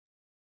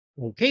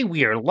Okay,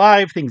 we are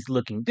live. Things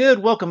looking good.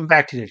 Welcome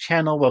back to the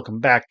channel. Welcome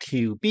back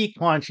to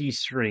BQuanchi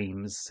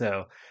streams.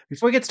 So,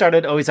 before we get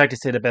started, I always like to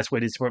say the best way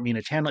to support me in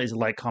the channel is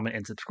like, comment,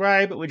 and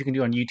subscribe, which you can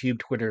do on YouTube,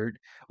 Twitter,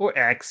 or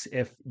X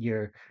if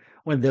you're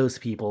one of those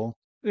people.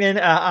 And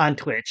on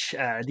Twitch,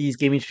 these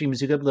gaming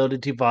streams do get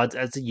uploaded to VODs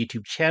as a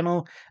YouTube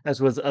channel,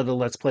 as well as other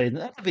Let's Play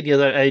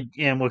videos. I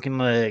am working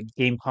on a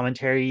game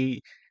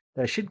commentary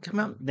that should come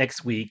out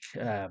next week,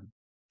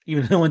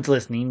 even though no one's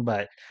listening,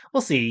 but we'll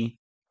see.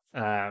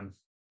 Um,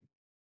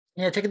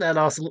 yeah, check that out.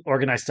 Also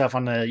organize stuff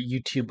on the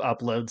YouTube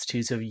uploads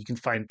too, so you can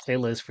find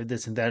playlists for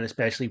this and that,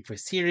 especially for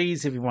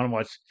series if you want to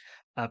watch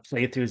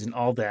playthroughs and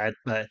all that.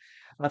 But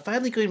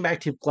finally going back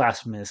to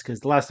Blasphemous,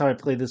 because the last time I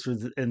played this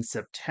was in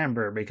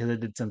September because I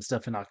did some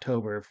stuff in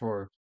October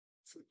for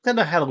kind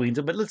of Halloween.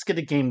 But let's get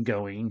the game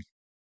going.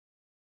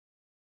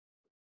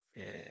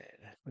 Yeah,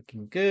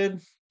 looking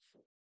good.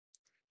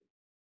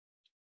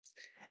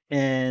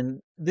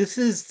 And this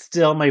is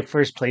still my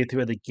first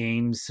playthrough of the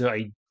game, so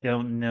I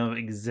don't know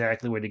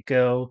exactly where to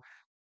go.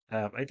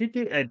 I did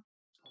do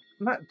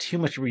not too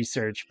much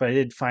research, but I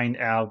did find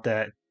out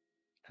that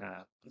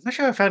I'm not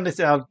sure I found this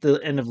out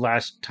the end of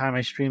last time I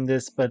streamed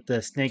this, but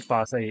the snake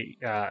boss I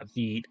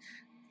beat,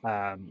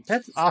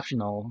 that's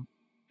optional,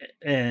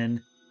 and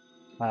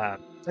uh,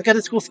 I got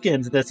this cool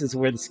skin. So this is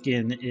where the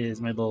skin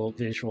is my little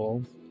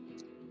visual.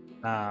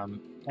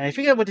 And I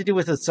figured out what to do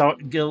with the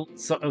Guild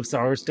of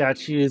Sorrow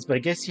statues, but I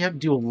guess you have to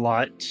do a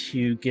lot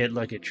to get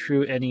like a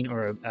true ending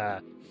or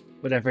a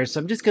whatever. So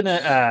I'm just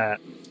gonna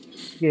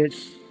get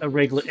a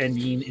regular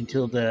ending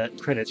until the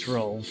credits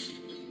roll.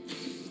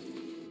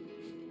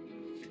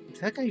 Does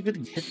that guy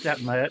even hit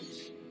that much?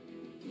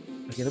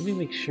 Okay, let me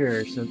make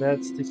sure. So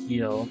that's the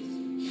heal.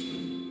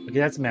 Okay,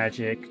 that's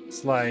magic.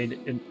 Slide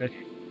and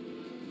okay.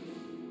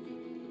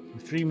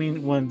 The three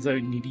main ones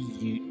I need to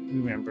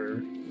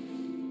remember.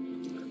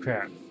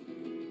 Crap.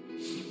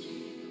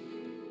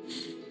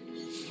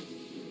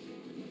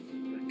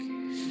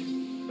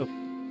 Okay. Oh,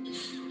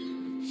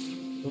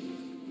 oh,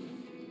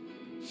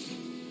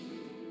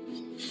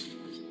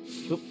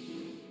 oh,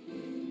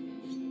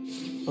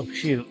 oh,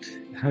 shoot.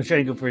 I was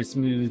trying to go for a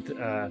smooth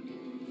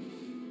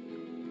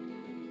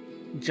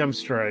jump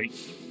strike.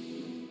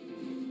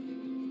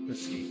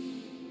 Let's see.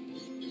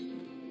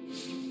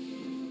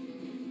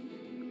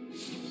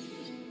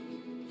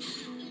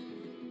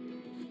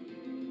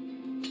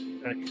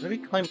 Okay, let me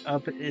climb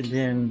up and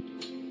then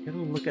get a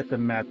look at the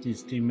map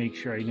just to make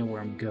sure I know where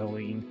I'm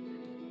going.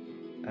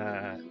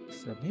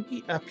 So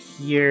maybe up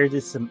here,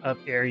 there's some up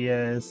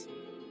areas.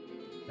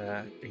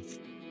 I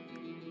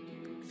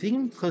think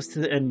I'm close to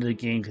the end of the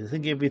game because I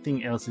think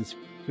everything else is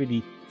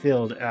pretty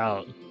filled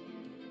out,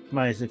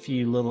 minus a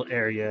few little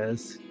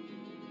areas.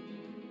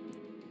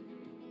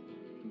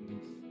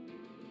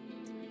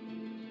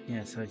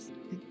 Yeah, so I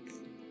think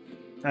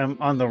I'm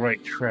on the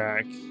right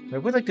track. I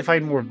would like to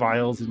find more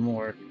vials and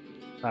more.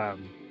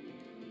 Um,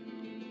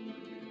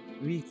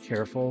 be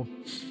careful.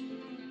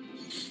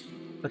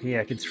 Okay,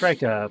 yeah, I can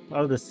strike up.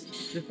 Oh, this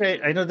guy.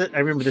 I know that I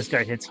remember this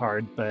guy hits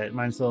hard, but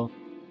might as well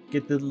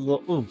get the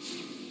little. Ooh,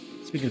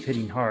 speaking of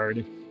hitting hard,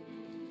 I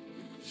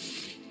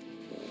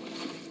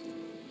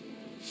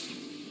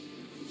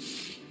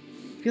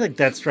feel like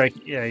that strike.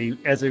 Yeah,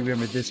 as I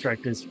remember, this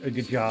strike does a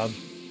good job.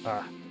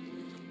 Uh,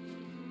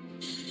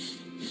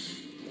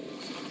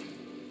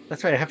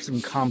 that's right. I have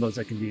some combos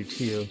I can do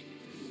too.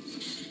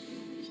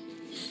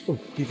 Oh,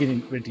 he's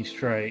getting ready to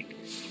strike.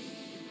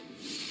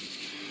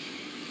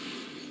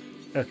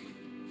 Okay.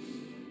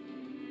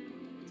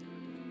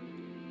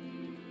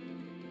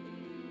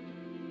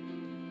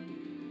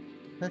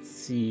 Let's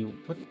see.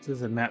 What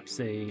does the map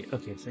say?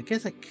 Okay, so I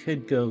guess I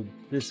could go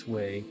this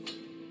way.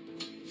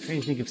 I'm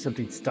trying to think if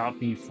something stopped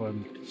me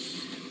from.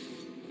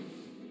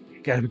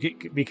 Gotta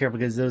be careful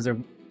because those are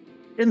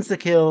insta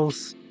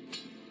kills.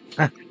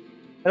 I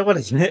don't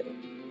want to hit.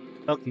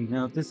 Okay,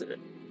 no, this.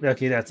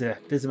 Okay, that's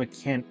it. This is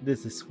a This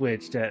is a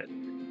switch that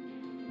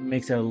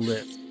makes a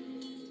lift.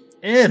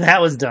 And that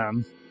was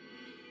dumb.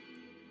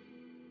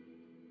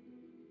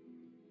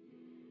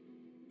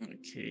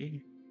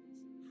 Okay,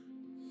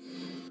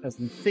 that's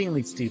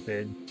insanely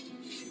stupid.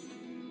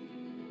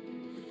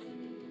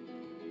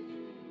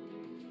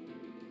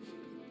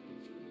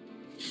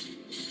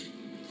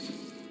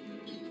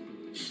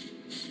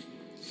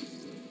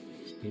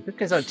 Okay, this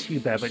guy's not too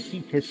bad, but he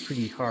hits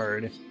pretty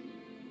hard.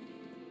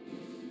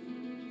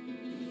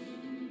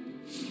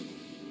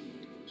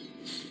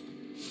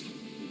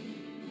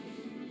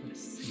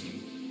 Let's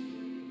see.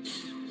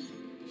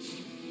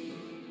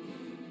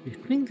 I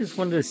think this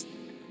one of the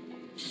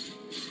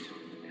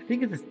I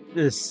think it's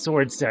the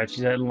sword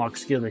statue that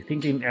unlocks skills. I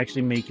think they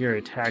actually make your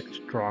attack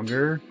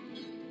stronger.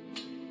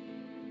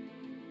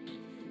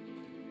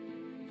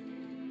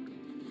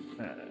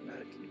 Okay.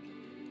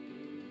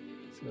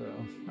 So,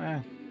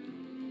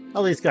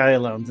 I'll leave this guy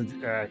alone since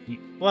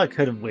well, I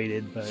could have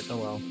waited, but oh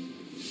well.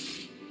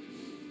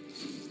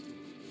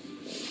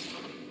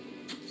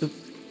 Oop.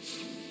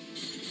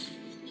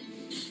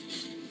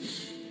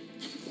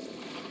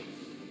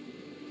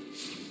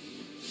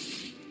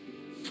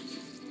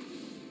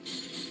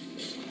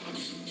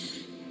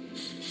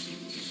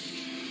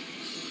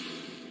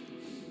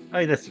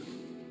 Oh, that's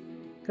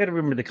gotta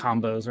remember the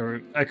combos,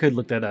 or I could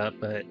look that up,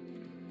 but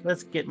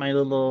let's get my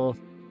little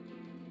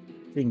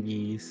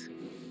thingies.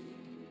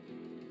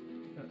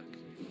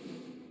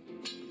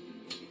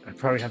 I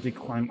probably have to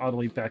climb all the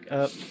way back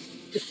up.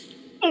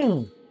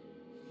 Oh!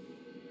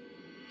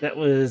 That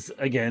was,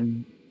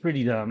 again,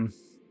 pretty dumb.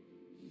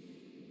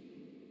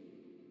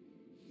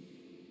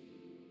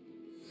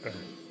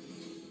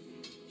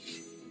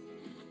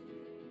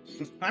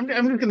 I'm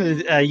just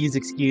gonna use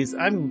excuse.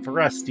 I'm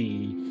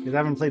rusty because I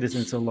haven't played this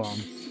in so long.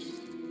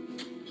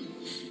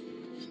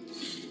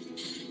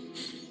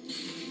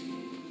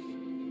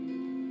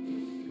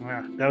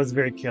 Wow, that was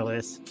very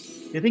careless.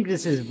 I think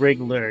this is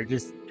regular.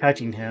 Just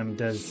touching him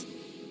does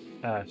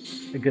uh,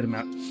 a good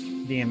amount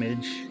of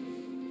damage.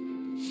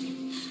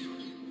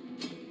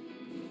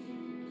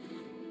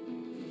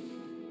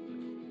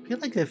 I feel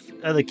like if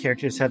other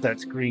characters had that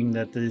scream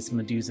that this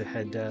Medusa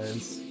head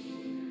does.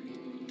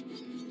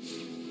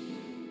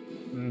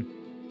 Mm.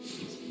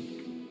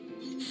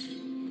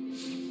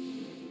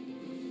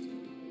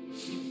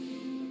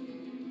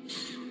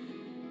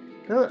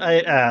 So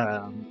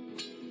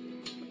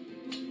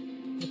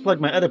plug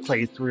my other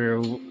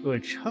playthrough,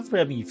 which hopefully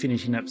I'll be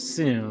finishing up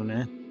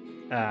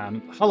soon.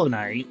 Hollow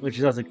Knight, which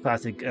is also a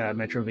classic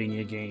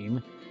Metrovania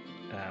game.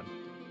 Um,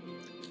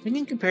 I think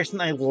in comparison,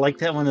 I like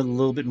that one a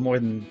little bit more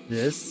than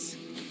this.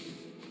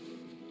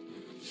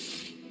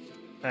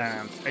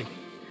 I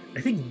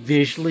think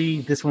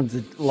visually this one's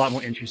a lot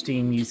more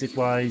interesting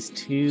music-wise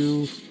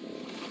too.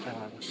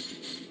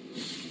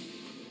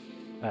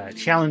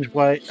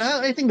 Challenge-wise,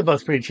 I think they're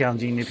both pretty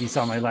challenging. If you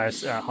saw my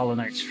last Hollow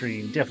Knight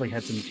stream, definitely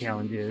had some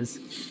challenges.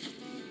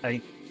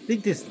 I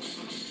think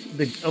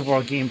the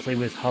overall gameplay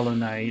with Hollow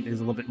Knight is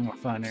a little bit more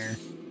funner.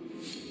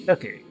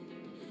 Okay.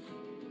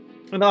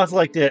 And I also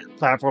like the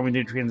platforming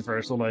to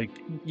transversal, like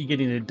you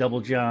getting a double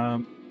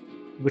jump,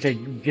 which I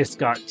just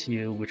got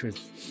to, which was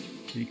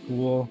pretty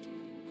cool.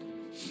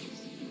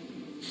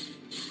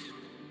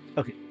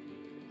 Okay.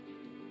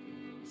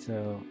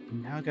 So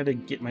now I gotta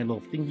get my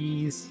little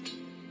thingies.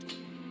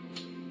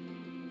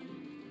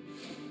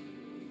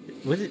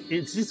 Was it?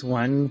 It's just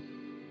one.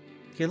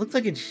 Okay, it looks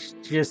like it's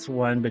just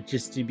one, but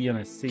just to be on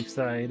a safe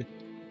side.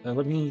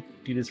 Let me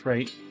do this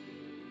right.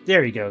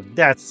 There we go.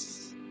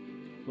 That's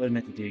what I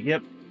meant to do.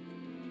 Yep.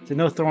 So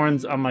no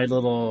thorns on my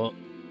little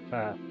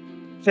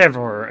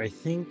Fevor, I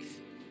think.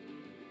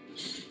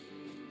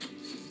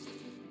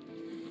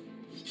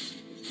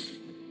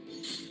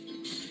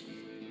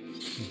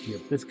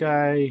 Yep, this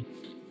guy.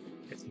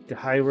 Let's take the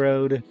high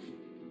road.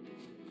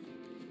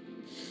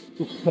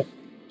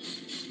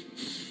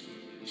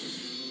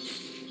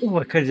 Oh,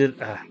 I could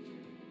have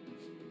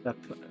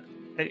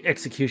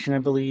execution, I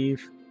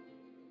believe.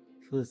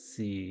 So let's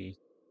see.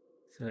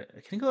 So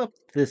I can go up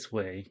this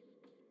way.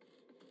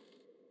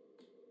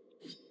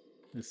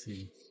 Let's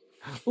see.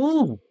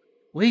 Oh,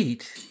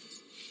 wait.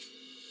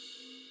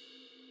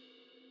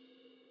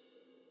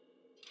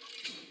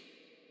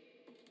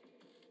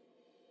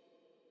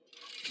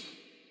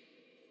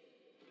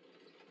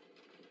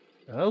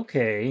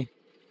 Okay.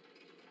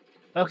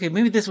 Okay,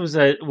 maybe this was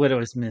what I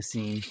was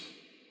missing.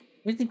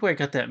 I think where I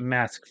got that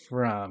mask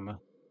from.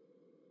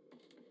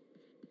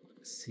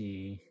 Let's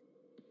see.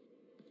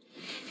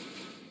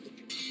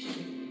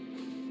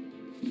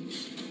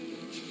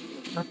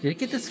 Oh, did it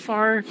get this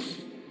far?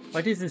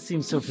 Why does it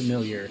seem so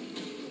familiar?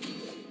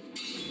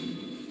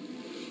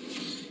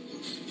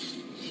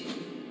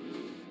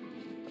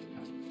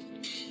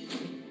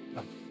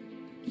 Oh.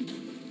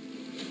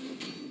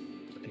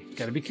 Okay,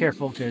 gotta be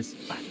careful because.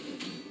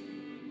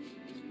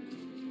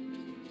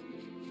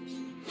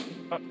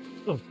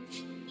 Oh.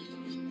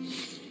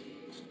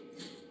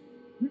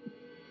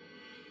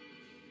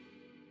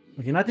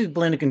 Okay, not to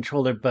blame the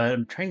controller, but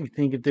I'm trying to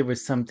think if there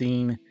was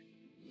something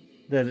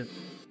that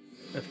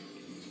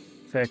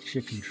affects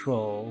your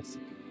controls.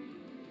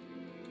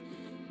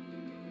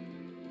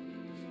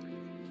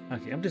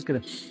 Okay, I'm just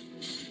gonna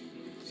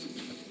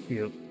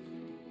heal.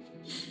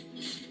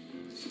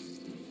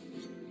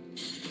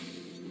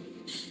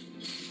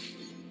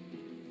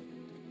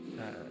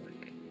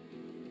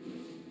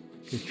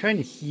 Just trying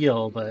to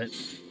heal, but.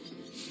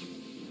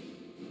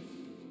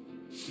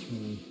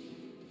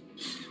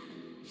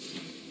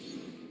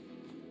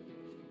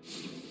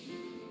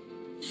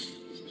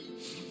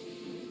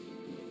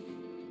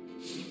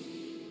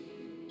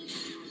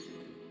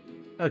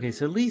 Okay,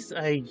 so at least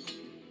I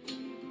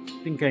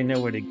think I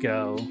know where to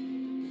go.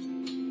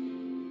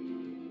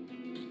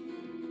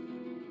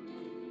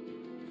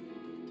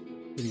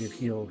 Gonna get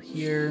heal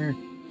here.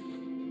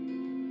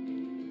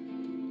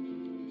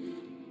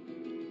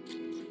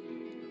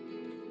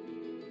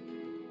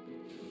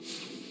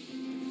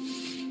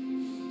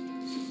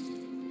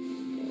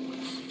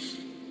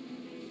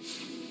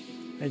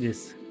 I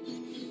just.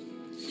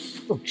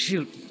 Oh,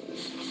 shoot.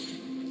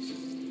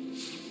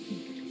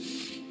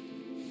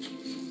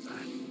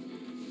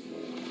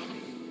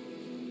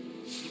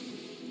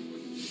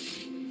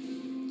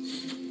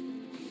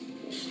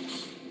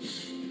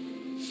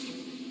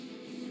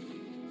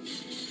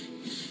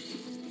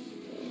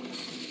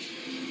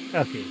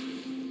 Okay.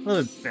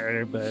 little bit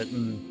better, but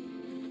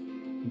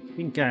I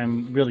think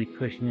I'm really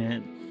pushing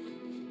it.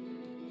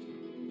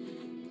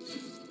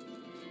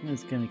 I'm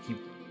just gonna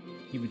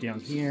keep it down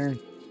here.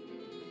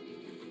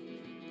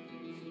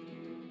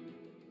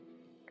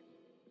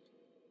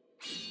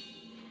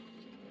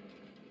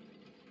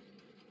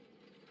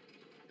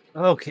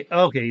 Okay,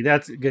 okay,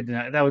 that's good to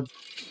know. That would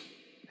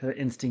have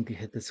instinct to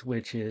hit the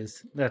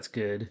switches. That's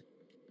good.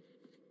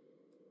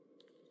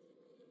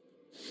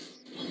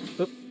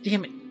 Oh,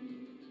 damn it.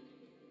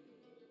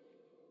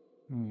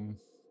 Hmm.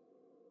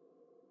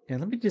 Yeah,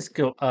 let me just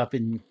go up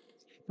and. You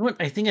know what?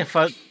 I think I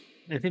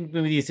think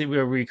maybe these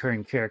were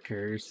recurring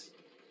characters.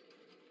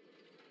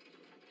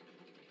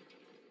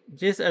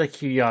 Just out of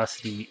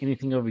curiosity,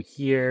 anything over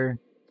here?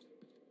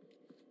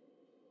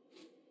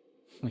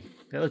 Okay,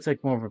 that looks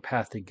like more of a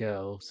path to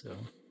go, so.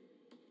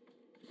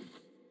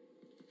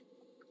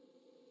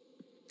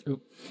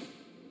 Oop.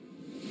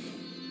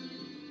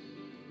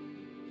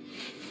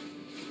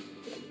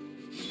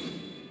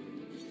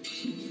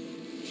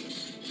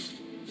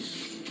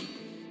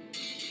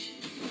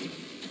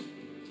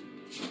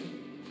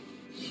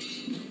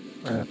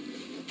 Uh, uh,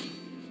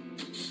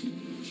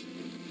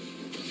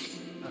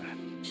 uh,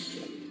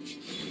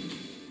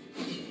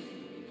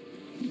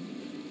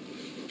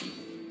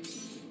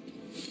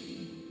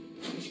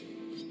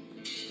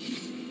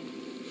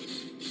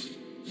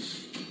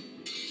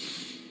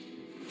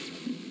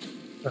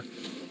 okay.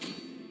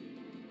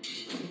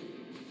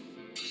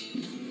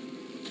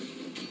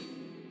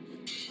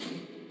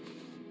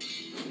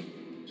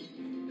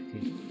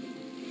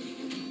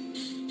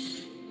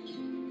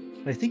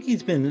 I think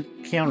he's been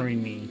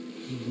countering me.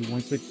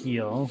 One quick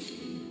heal.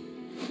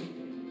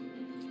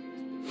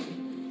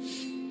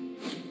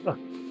 Oh,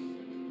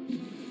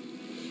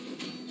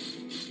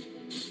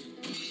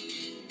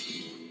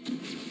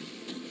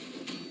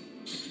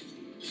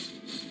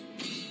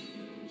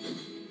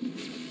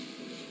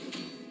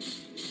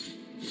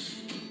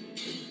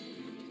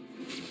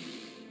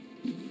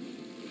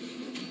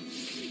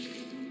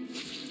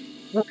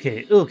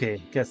 okay,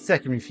 okay. Got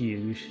second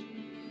refuge.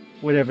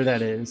 Whatever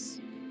that is.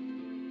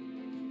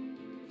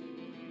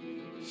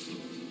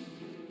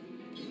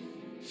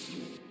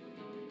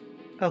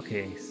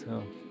 Okay,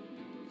 so.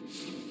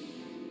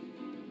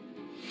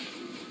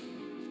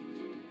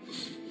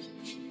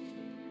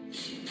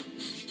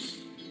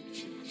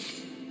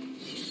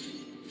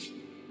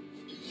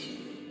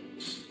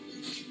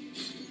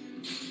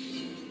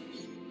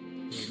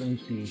 Okay, let me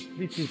see. At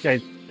least these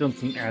guys don't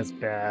seem as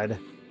bad.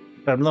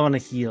 But I'm low on the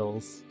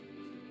heals.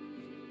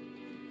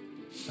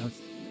 Let's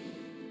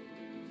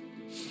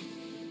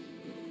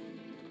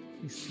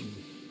see.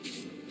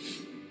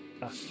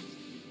 Ah,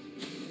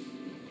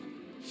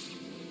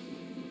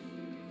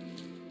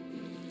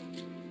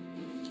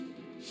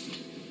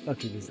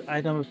 okay, there's an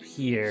item up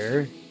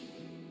here.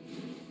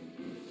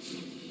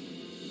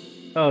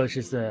 Oh, it's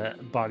just a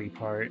body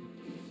part.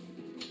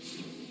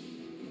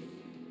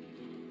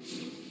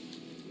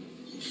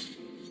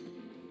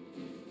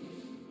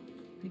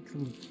 I think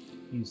we'll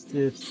use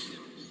this.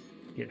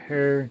 Get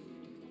her.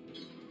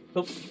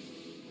 Oh,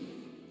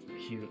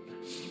 shoot.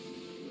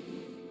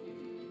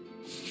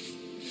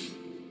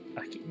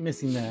 I keep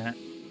missing that.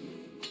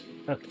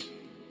 Okay.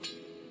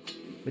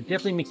 But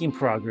definitely making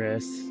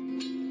progress.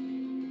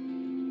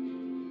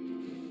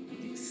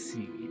 Let's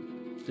see.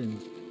 Then,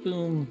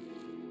 boom.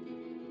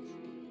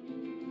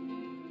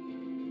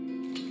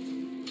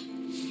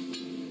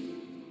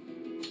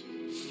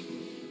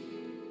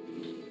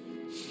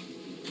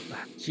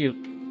 Ah, shoot.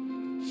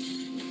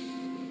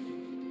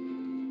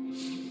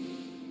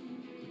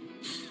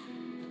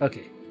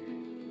 Okay.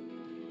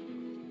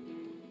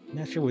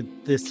 Not sure what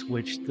this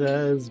switch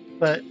does,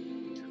 but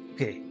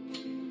okay.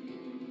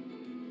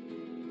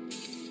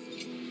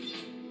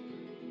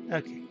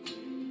 Okay.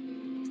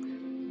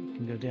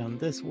 Can go down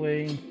this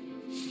way.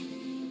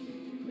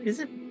 Is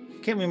it?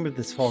 Can't remember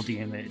this fall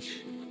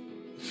damage.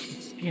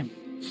 Damn.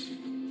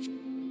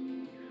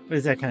 What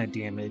is that kind of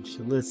damage?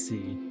 So let's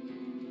see.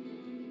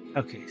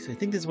 Okay, so I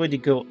think there's a way to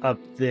go up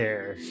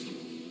there.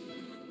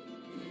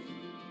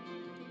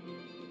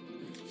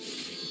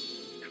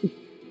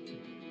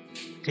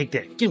 Take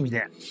that. Give me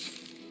that.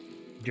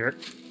 Jerk.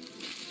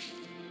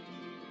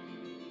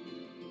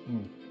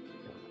 Hmm.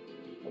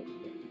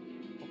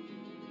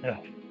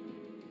 Ugh.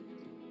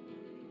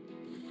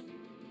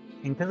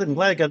 And because I'm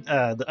glad I got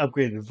the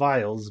upgraded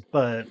vials,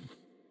 but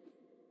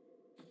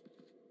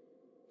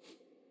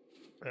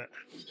uh,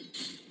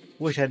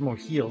 wish I had more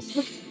heals.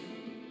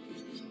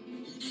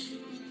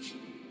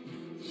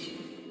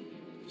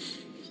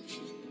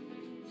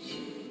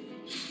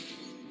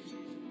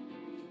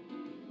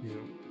 Yeah.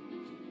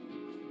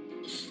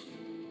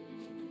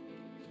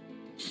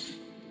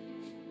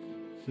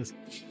 Just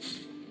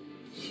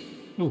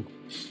ooh,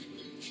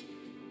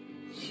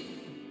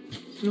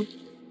 oop.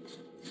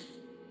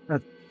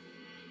 That's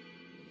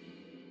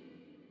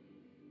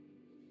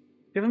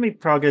gonna make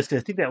progress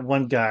because I think that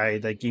one guy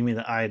that gave me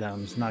the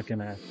items not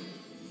gonna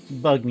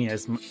bug me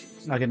as much.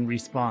 Not gonna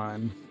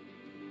respawn.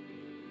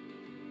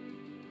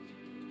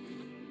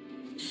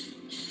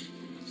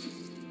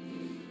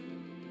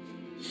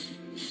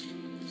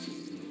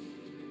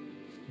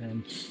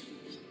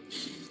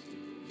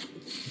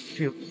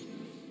 Shoot.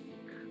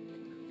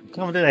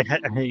 Come on, did I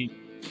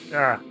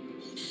ah.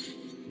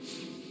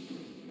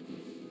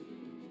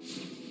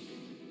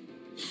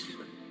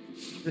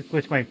 Just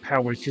switch my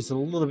powers just a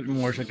little bit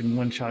more so I can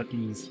one-shot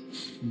these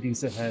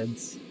Medusa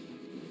heads.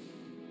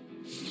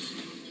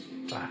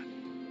 Ah.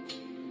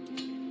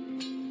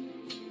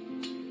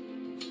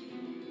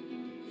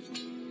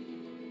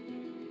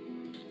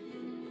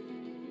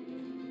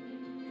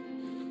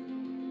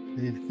 I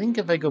think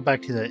if I go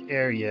back to the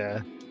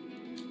area,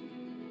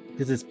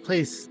 because this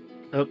place...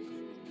 Oh.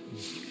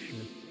 Sure.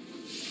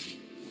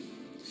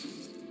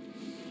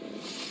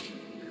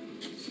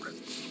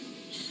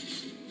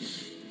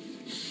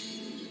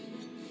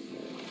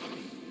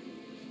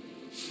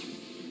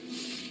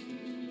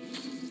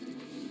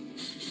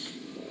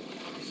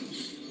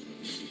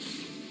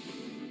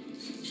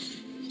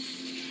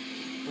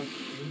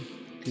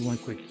 Do one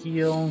quick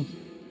heal.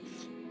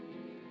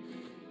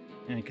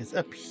 And because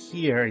up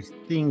here, I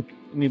think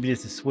maybe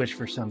there's a switch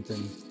for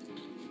something.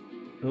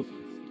 Oh.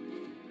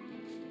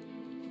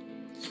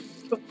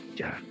 Oh,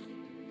 yeah.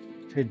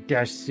 Should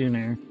dash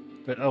sooner,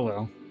 but oh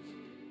well.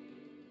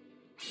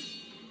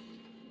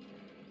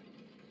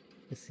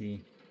 Let's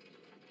see.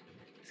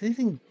 Is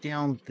anything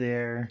down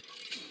there?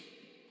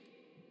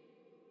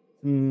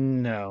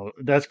 No,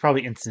 that's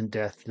probably instant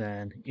death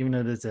then. Even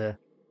though there's a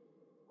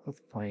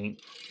health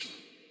point.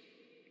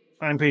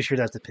 I'm pretty sure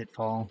that's a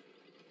pitfall.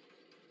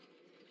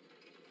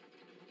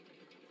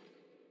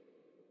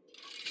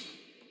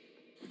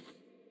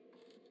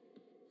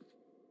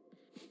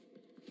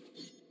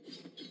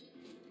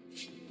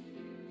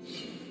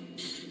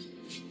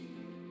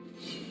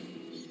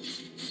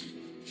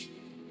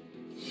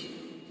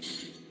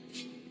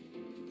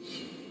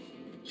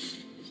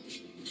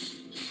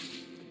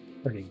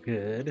 Okay,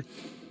 good.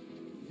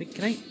 Wait,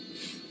 can I...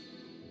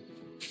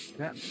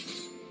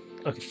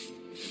 Okay.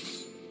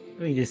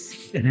 Let me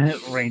just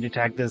range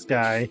attack this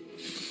guy.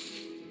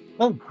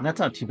 Oh, that's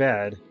not too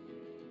bad.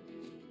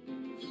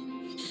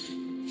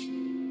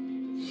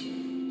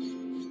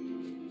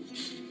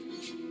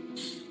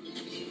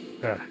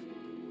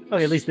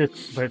 Okay, at least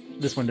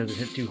this one doesn't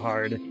hit too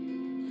hard.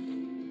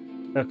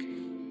 Okay.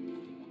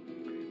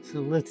 So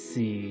let's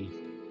see.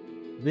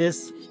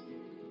 This...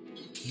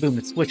 Boom,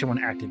 the switch I want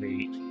to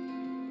activate.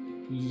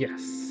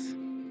 Yes.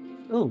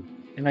 Oh,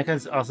 and I can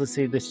also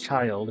save this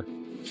child.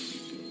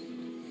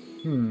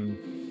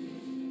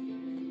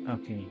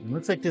 Okay, it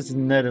looks like there's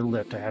another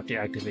lift I have to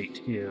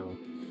activate too.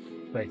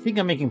 But I think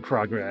I'm making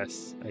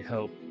progress, I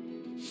hope.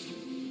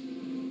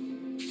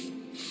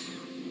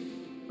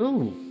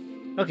 Ooh,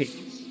 okay.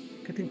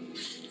 Good thing.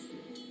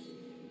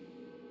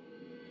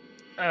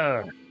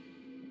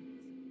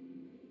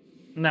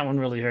 That one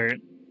really hurt.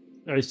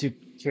 I was too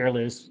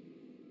careless.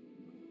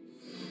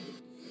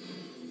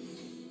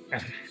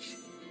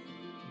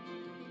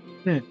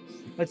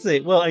 Let's say,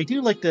 well, I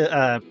do like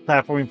the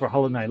platforming for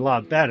Hollow Knight a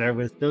lot better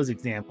with those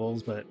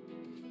examples, but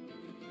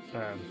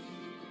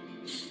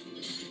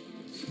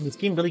this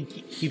game really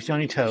keeps you on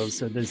your toes,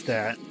 so there's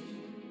that,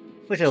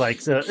 which I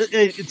like. So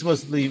it's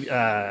mostly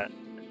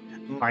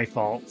my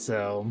fault.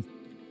 So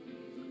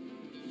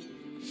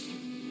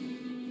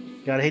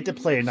gotta hate the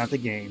player, not the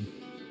game.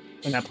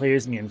 And that player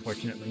is me,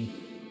 unfortunately.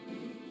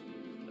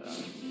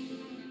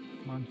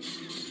 Come on.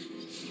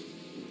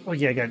 Oh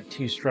yeah, I got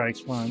 2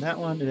 strikes. One on that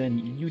one, and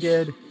then you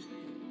did.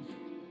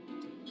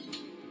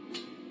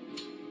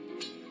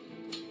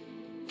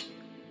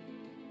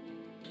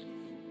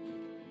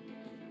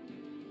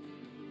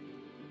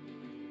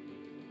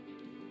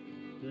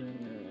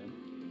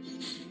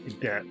 Like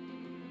that.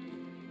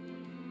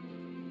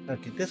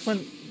 Okay, this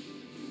one.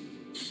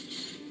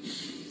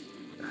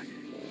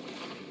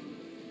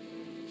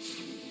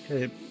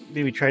 Okay,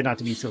 maybe try not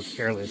to be so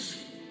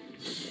careless.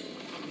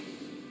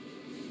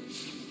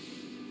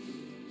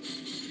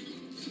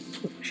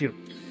 Oh, shoot.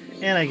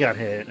 And I got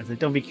hit. I said,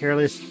 don't be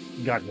careless.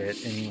 Got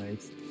hit,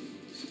 anyways.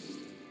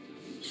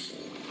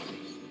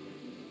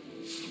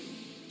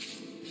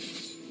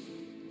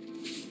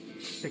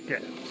 Okay.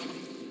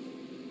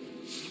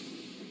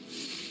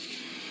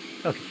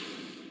 Okay.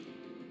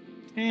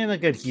 And a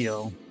good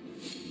heal.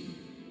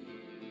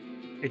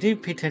 I do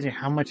pay attention to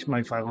how much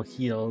my vial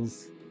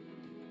heals.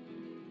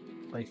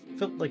 I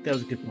felt like that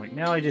was a good point.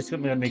 Now I just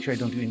gotta make sure I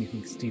don't do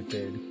anything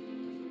stupid.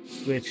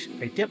 Which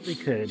I definitely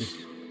could.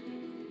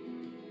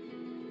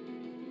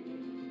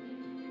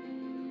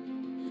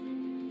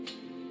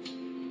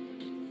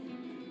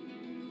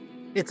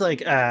 It's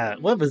like,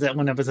 what was that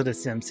one episode of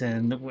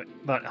Simpson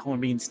about Homer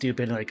being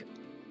stupid? Like,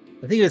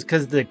 I think it was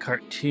because of the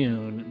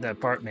cartoon that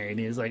Bart made.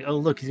 He was like, oh,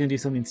 look, he's gonna do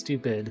something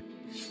stupid.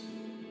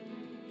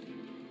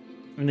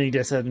 And then he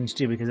does something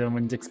stupid because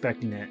everyone's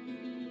expecting it.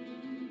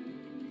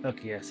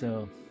 Okay, yeah,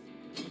 so...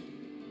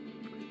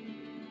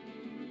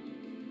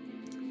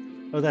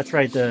 Oh, that's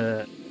right,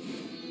 because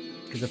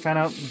I found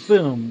out,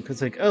 boom, because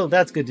like, oh,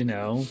 that's good to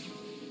know.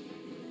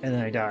 And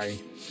then I die.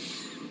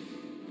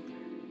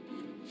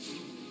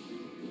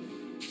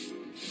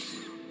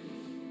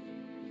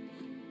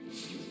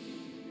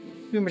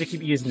 Remember to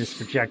keep using this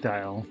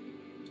projectile.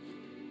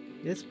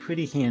 It's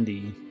pretty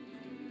handy.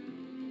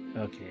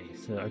 Okay,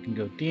 so I can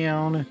go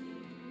down.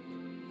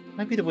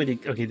 Might be the way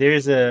to. Okay,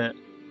 there's a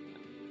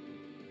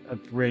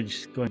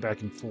bridge going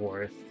back and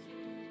forth.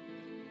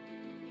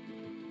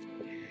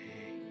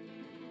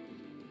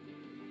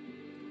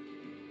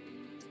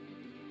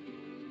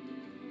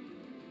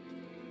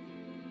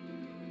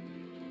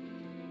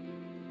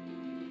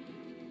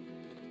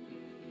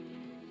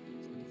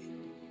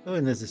 Oh,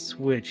 and there's a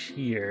switch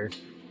here.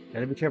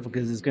 Gotta be careful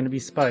because there's gonna be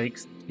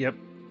spikes. Yep.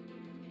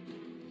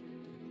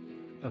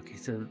 Okay,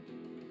 so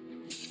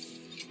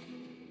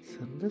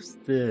lifts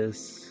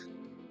this.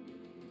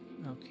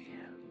 Okay.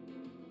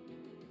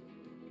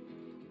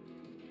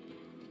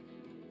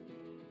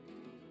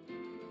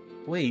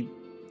 Wait.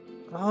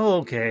 Oh,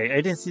 okay. I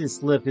didn't see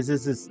this lift because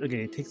this is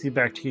okay. It takes me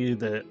back to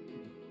the.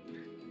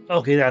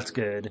 Okay, that's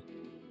good.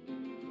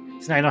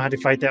 So now I don't have to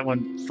fight that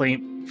one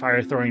flame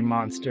fire throwing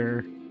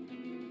monster.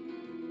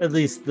 At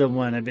least the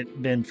one I've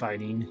been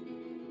fighting.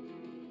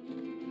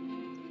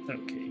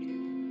 Okay.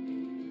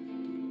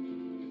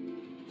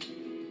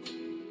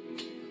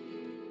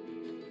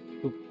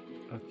 Oop.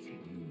 Okay.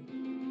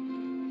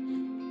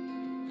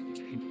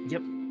 Okay.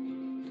 Yep.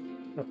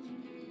 Oh.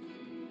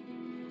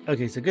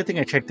 Okay, so good thing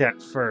I checked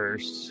that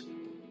first.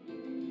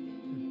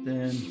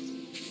 Then.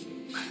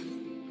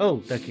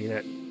 Oh, okay.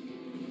 That. Hmm.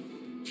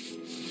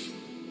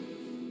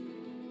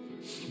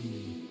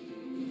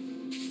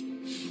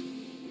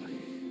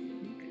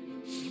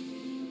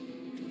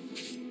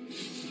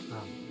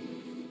 Um,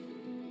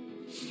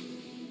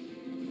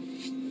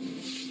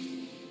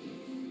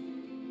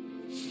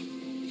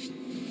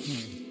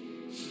 hmm.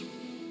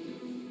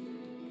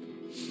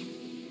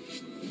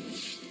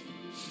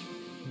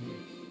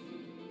 Hmm.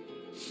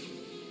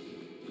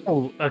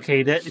 Oh,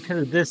 okay. That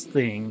because of this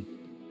thing.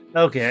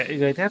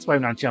 Okay, that's why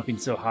I'm not jumping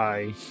so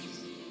high.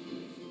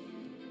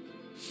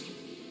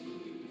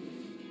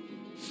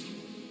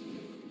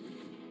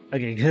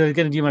 Okay, I'm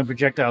gonna do my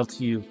projectile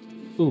to you.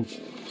 Ooh,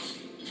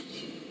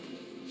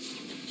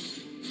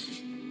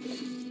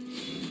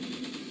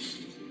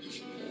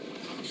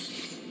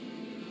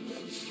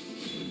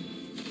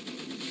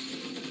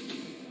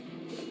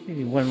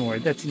 maybe one more.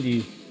 That's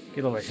easy.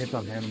 Get all my hits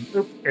on him.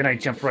 Oop, and I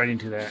jump right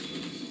into that.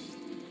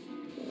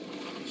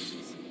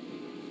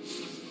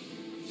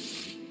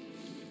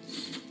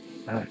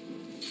 Ah,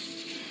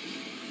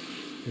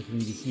 just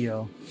need to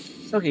heal.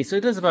 Okay, so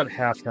it does about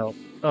half health.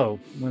 Oh,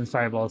 when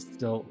fireball's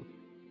still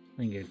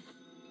thinking.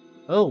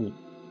 Oh,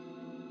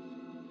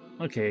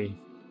 okay.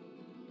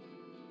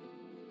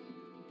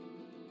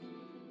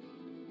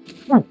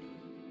 Hmm.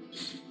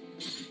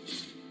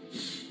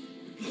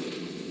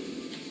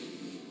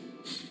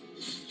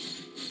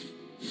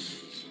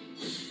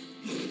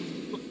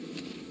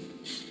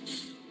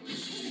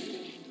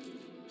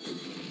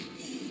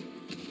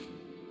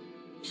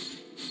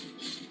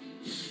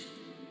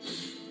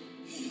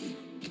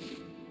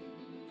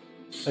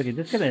 Okay,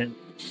 this kind of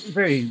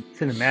very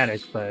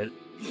cinematic, but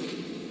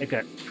I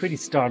got pretty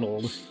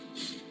startled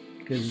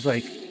because it's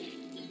like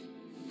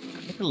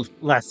a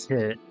last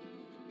hit.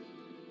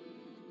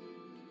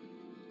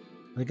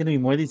 Are there gonna be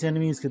more of these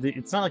enemies? Because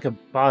it's not like a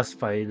boss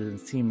fight. It doesn't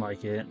seem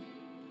like it.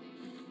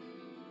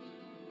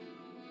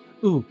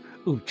 Ooh,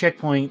 ooh,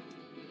 checkpoint.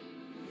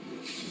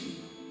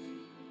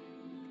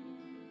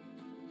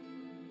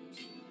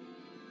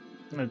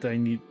 Not that I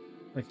need.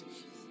 Like,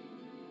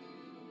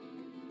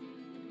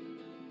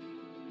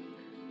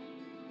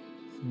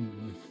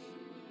 hmm.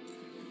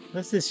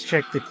 Let's just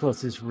check the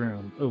closest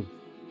room. Oh,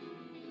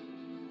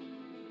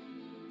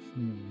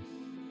 hmm.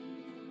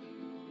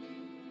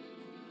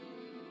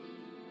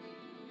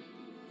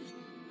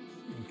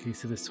 Okay,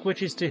 so the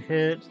switches to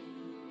hit.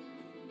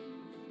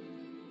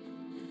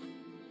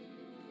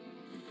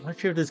 I'm not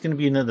sure if there's gonna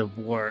be another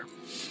warp.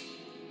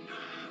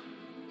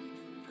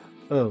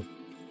 Oh,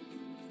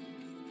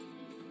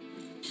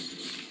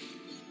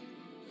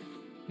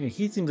 yeah,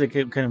 he seems like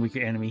a kind of weaker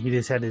enemy. He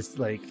just had his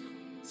like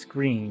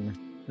screen.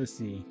 Let's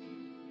see.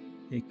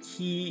 The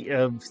key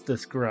of the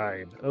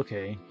scribe.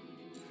 Okay.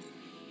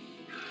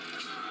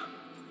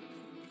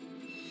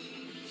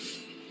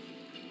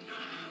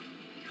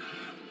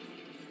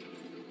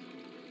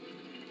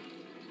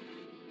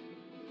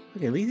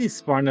 Okay, at least he's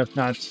smart enough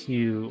not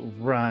to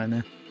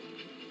run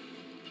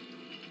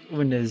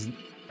when there's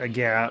a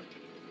gap.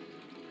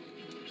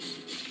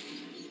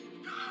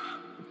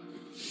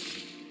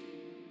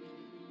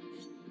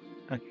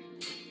 Okay,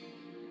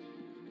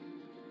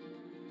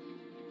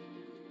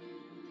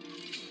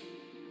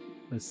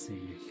 let's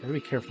see. Gotta be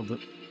careful.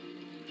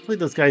 Hopefully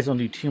those guys don't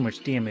do too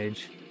much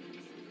damage.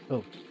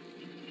 Oh,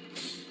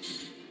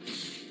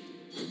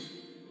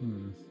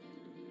 hmm.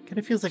 Kind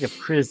of feels like a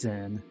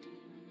prison.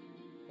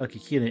 Okay,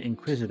 key to the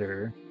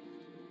Inquisitor.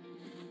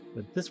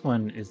 But this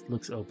one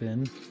looks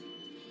open.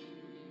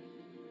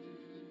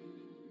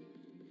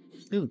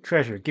 Ooh,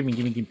 treasure. Gimme,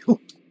 gimme, gimme. Ooh,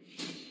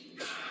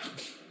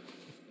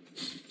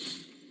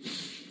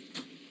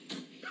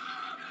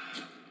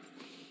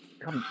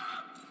 come,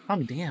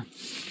 calm down.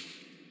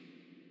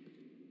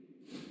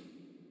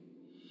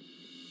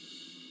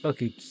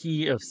 Okay,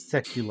 key of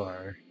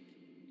secular.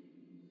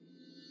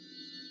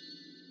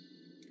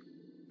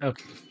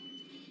 Okay.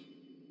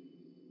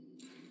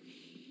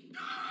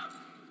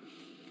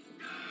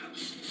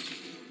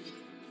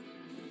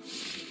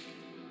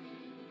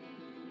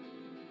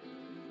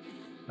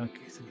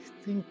 Okay, so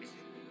I think...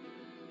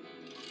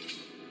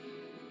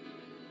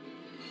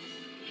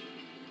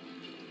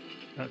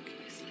 Okay,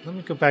 so let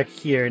me go back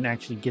here and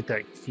actually get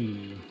that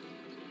key.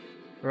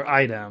 Or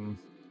item.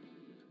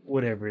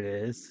 Whatever it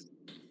is.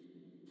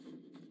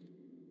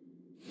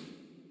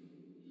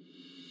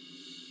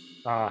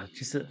 Ah,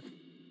 just a...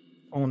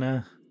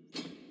 Ona.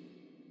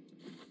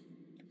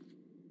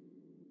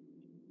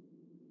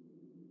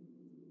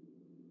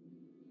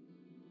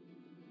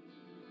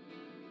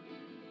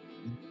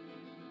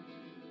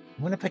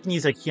 I wonder if I can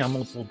use that key on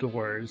multiple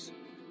doors.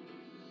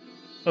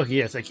 Okay,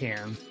 yes, I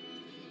can.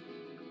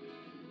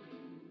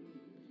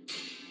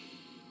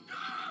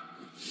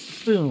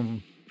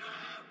 Boom.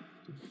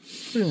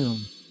 Boom.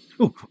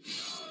 Ooh,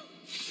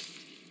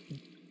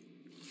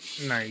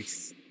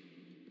 nice.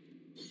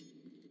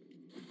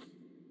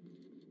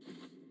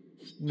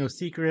 No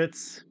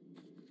secrets.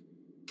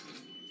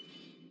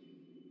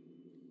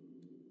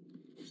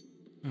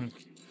 Okay.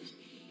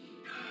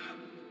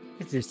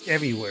 It's just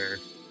everywhere.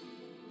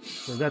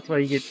 So that's why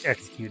you get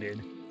executed.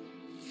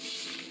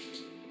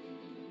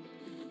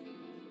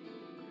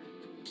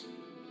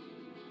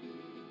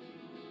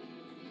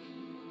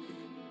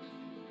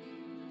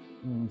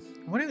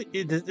 I wonder,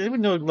 does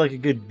anyone know like a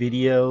good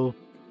video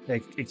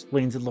that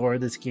explains the lore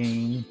of this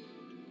game?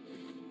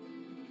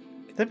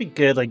 That'd be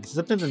good. Like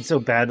something that's so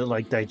bad at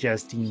like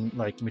digesting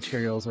like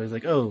materials. I was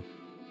like, oh,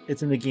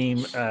 it's in the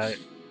game. The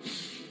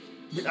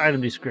item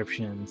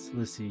descriptions.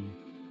 Let's see.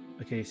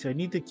 Okay, so I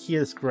need the key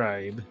of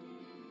scribe.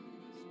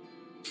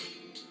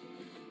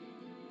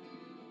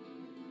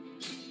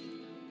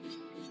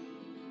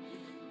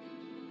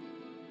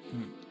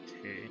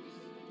 Okay.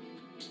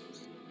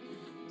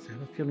 So I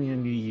have a feeling I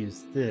need to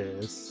use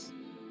this.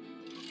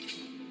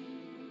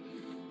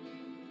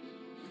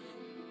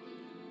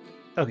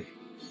 Okay.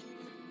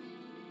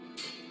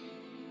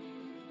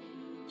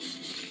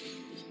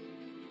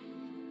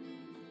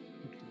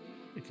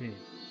 Okay.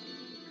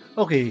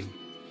 Okay.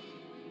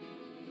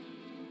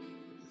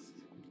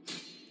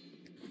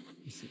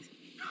 Let's see.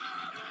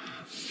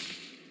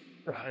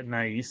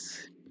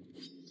 Nice.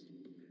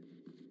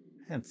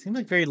 Yeah, it seemed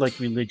like very like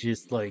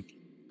religious like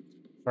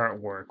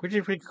artwork, which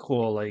is pretty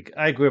cool. Like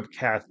I grew up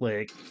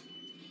Catholic.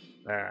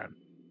 Uh,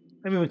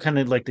 I mean, we kind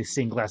of like the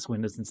stained glass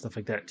windows and stuff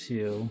like that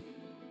too.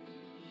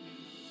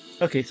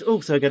 Okay, so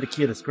so I got a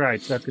key of the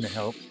scribe, so that's gonna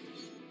help.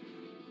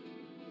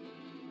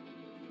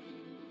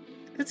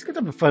 It's kind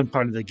of a fun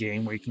part of the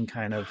game where you can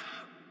kind of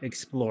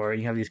explore.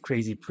 You have these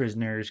crazy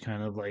prisoners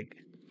kind of like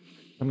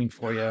coming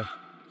for you.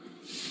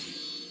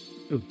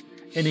 Ooh,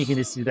 and you can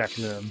just do that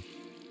to them.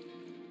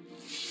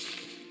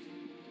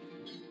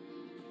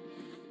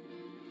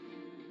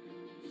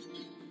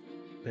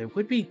 But it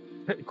would be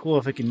cool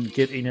if I can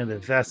get another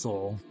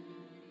vessel,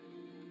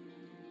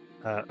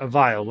 a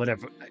vial,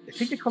 whatever. I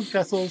think they're called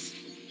vessels.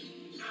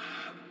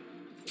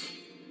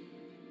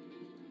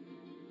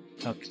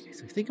 Okay,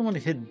 so I think I want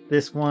to hit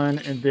this one,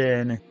 and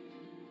then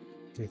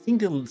I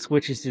think the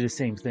switches do the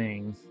same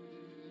thing.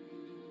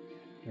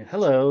 And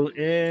hello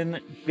and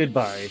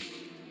goodbye.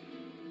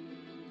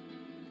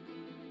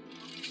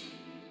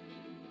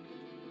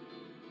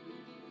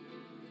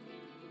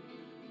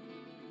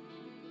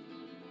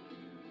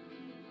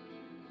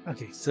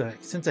 Okay, so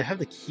since I have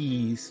the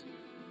keys,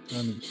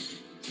 um,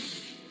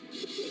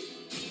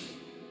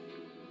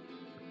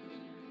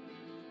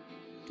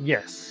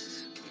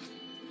 yes,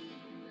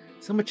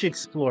 so much to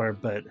explore,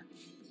 but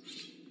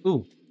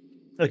ooh,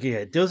 okay,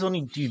 yeah, those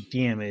only do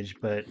damage,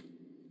 but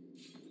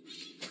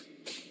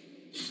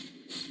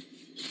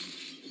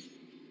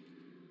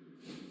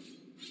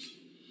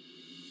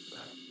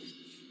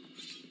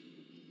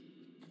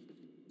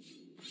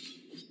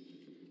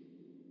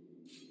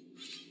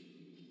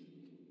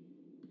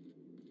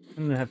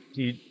I'm gonna have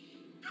to.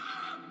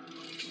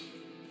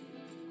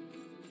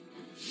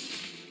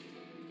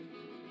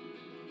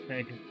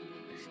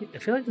 I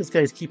feel like these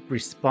guys keep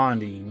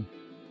responding.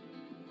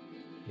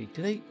 Wait,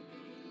 did I?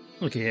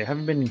 Okay, I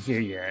haven't been in here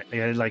yet. I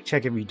gotta like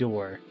check every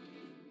door.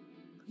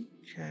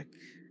 Check.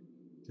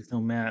 There's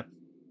no map.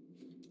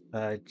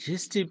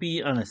 Just to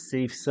be on a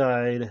safe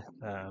side.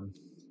 What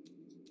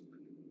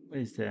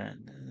is that?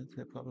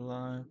 Blah, blah,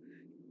 blah.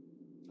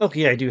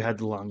 Okay, I do have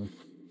the lung.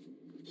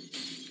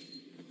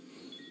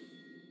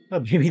 Oh,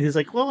 maybe there's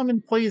like, well, I'm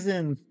in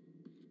poison.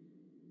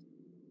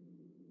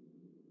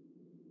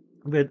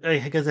 But I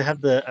guess I have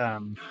the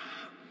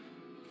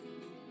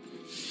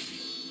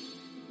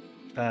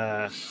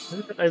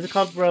is it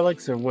called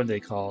relics or what are they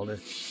called?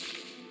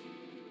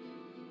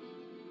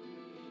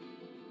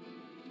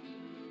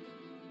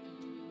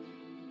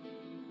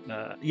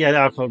 Yeah,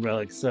 they're called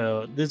relics.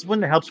 So there's one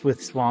that helps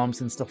with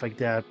swamps and stuff like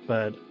that,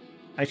 but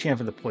I champ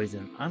for the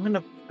poison. I'm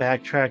gonna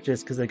backtrack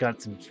just because I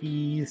got some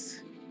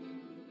keys.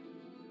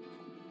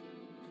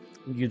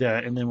 We'll do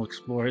that, and then we'll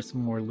explore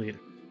some more later.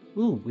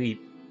 Ooh, wait.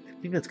 I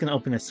think that's gonna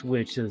open a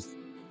switch as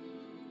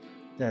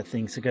that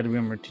thing, so I gotta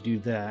remember to do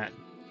that.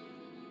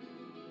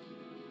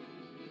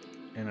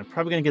 And I'm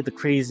probably gonna get the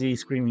crazy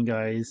screaming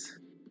guys.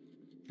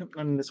 Nope,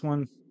 not in this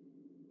one.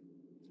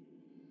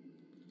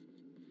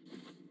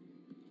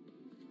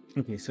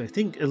 Okay, so I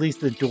think at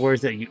least the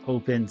doors that you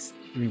open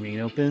remain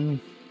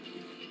open.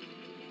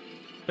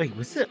 Wait,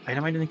 what's the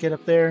item I didn't get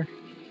up there?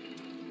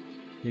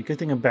 Yeah, good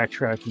thing I'm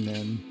backtracking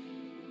then.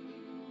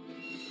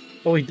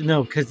 Oh wait,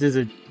 no, because there's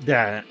a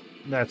that.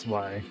 That's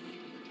why.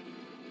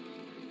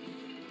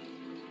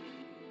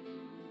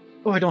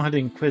 Oh, I don't have the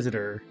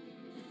Inquisitor.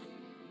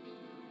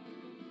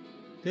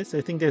 I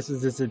think this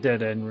is just a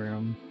dead end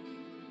room.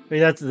 Wait,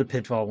 that's the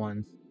pitfall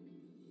one.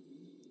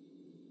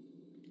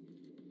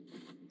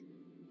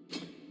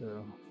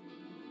 So,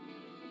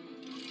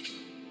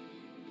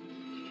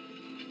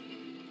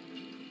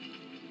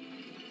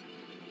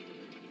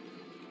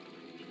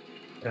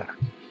 yeah,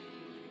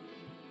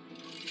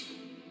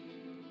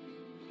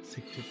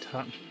 stick to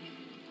top.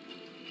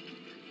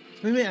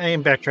 Maybe I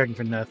am backtracking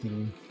for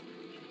nothing.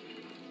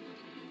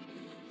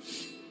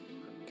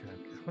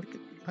 God,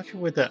 not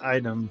sure what that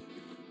item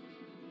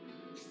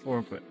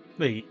for, but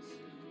wait.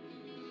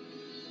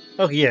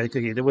 Okay, yeah,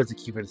 okay, there was a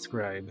key for the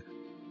scribe.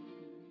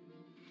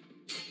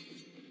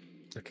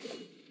 Okay.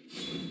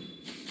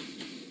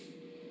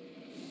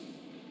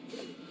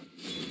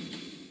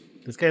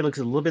 This guy looks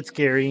a little bit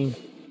scary.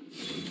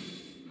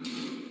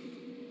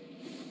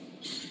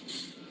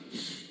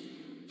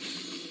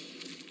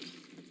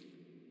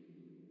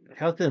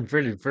 How the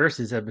inverted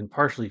verses have been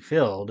partially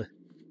filled.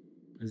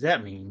 What does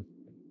that mean?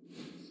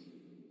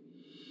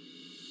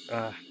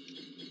 Uh,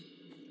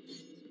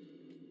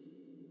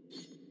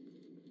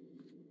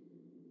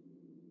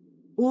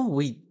 oh,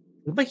 wait.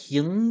 Am I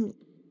healing?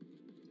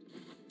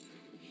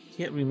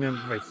 Can't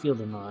remember if I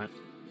healed or not.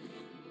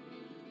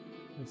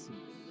 Let's see.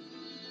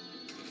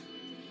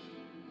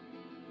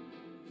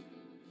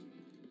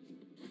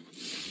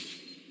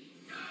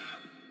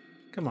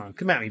 Come on,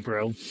 come at me,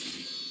 bro.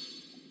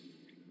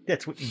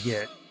 That's what you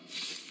get.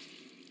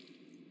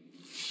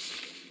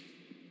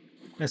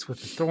 Mess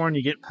with the thorn,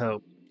 you get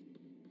Pope.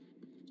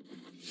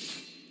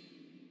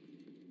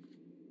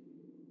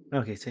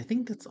 Okay, so I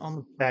think that's all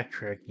the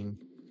backtracking.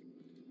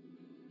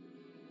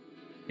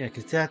 Yeah,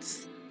 because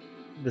that's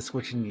the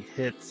switching you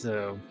hit,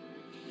 so...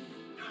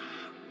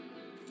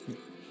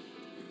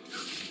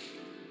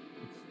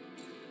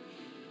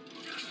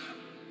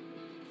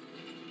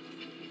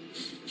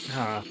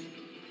 Ah,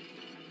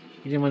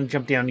 you didn't want to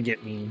jump down to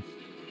get me.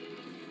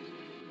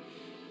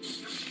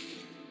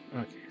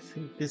 Okay, I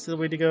think this is the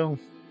way to go.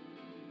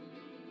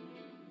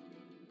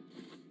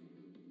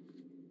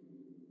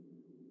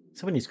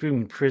 So many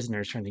screaming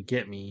prisoners trying to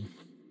get me.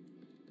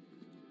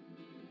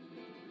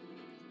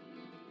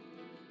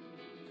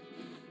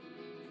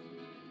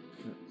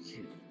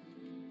 Okay.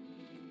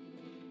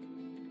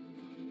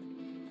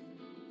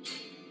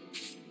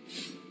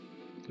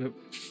 Oop.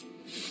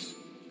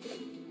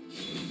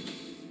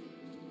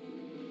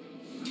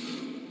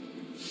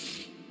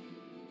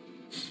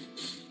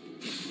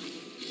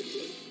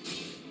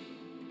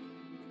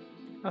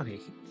 Okay,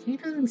 he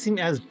doesn't seem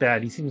as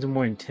bad. He seems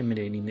more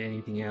intimidating than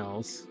anything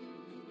else.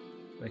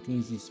 I can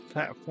use these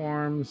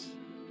platforms.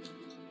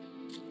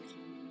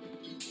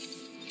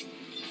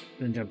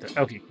 Then jump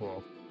there. Okay,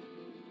 cool.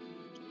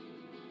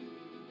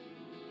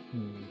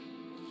 Hmm.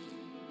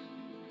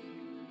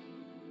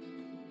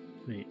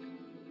 Wait.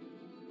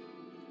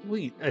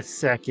 Wait a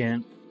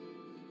second.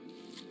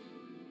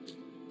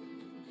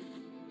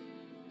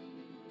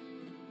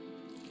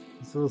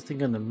 This little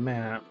thing on the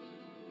map.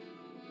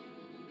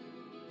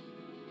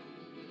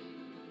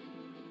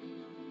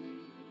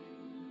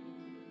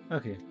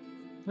 Okay.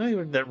 I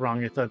read that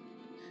wrong. I thought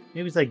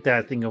maybe it's like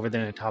that thing over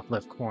there in the top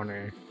left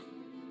corner.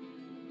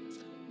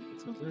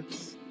 So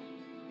let's...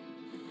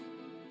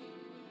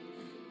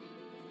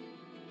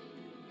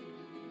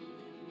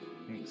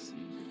 Let me see.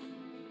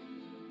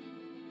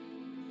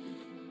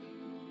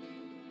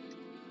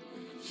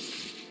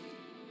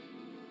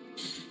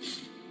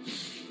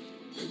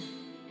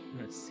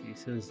 Let's see.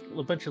 So there's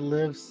a bunch of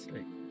lives.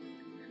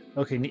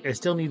 Okay, I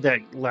still need that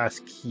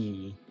last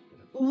key.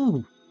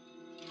 Ooh.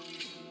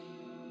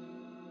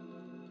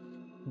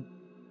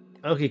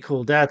 Okay,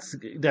 cool. That's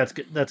good.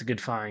 That's a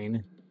good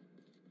find.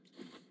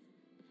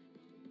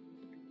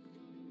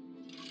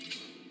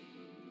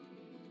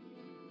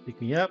 Pick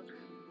me up.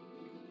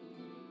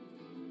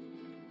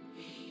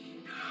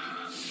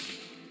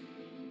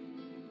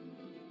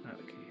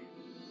 Okay.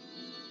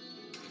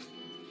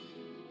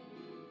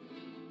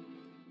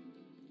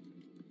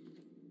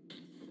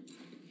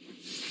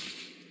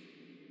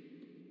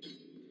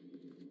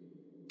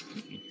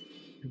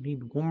 I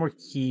need one more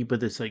key,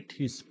 but there's like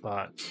 2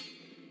 spots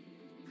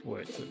for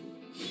it. So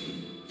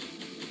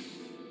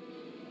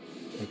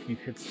if he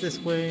hits this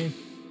way.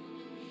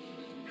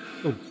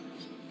 Oh.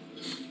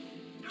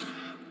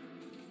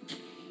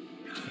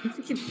 I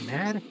think he gets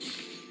mad.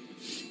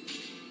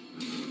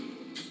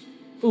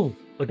 Oh,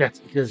 but that's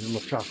because of the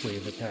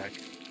shockwave attack.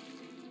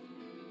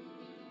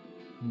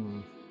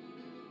 Hmm.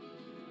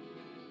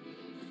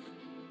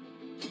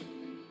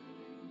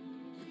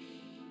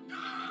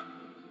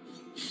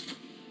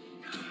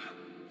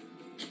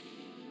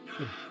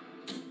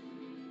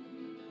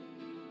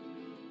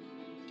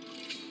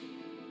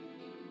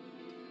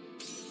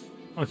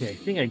 Okay, I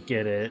think I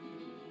get it.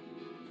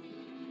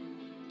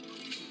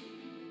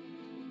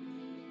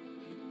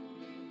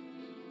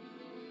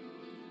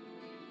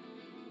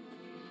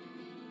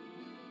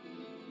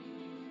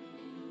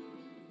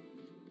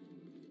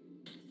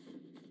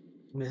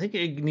 I think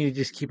I need to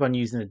just keep on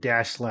using the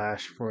dash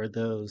slash for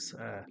those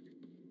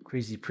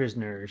crazy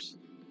prisoners.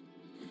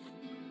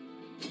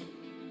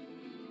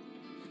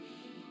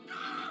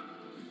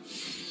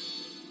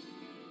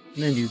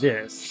 And then do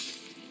this.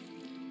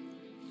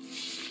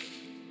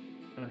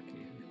 Okay,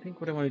 I think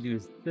what I want to do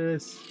is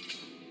this.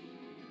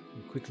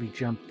 And quickly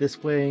jump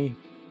this way.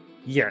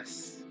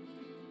 Yes.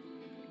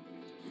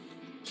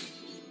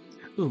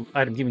 Ooh,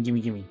 item, gimme,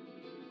 gimme, gimme.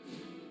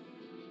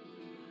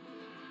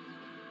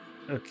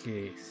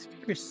 Okay,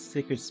 speaker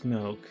sacred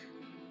smoke.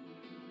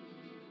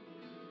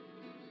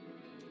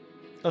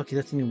 Okay,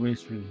 that's a new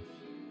waste room.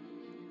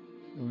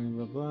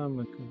 Blah, blah,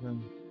 blah, blah.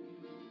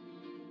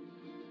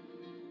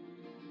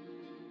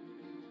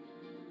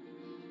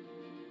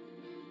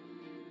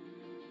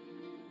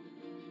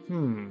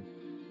 Hmm.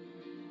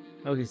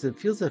 Okay, so it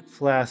feels like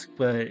flask,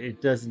 but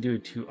it doesn't do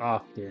it too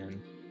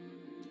often.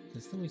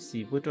 Just let me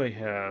see. What do I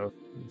have?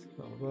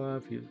 Blah, blah,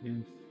 blah.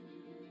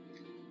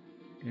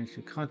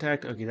 Initial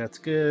contact. Okay, that's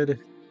good.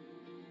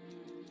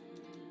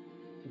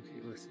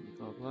 Okay, let's see.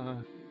 Blah blah.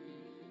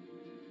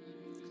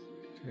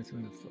 That's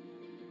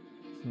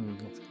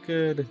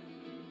good.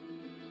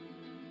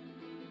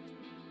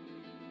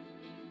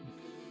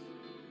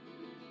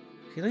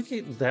 Okay, let's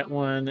get that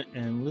one,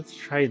 and let's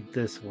try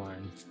this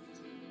one.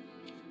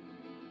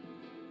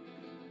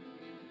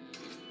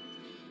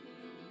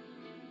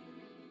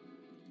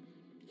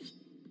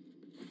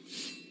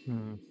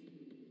 Hmm.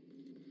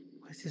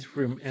 Why is this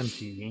room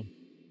empty?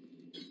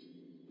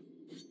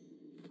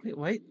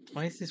 Wait,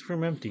 why is this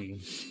room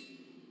empty?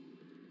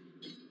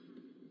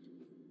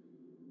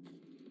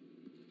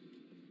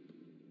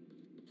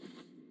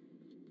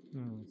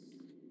 Hmm.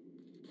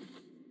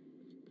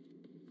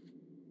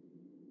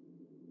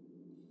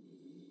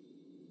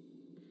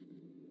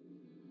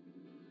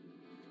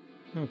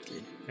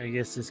 Okay, I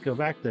guess let's go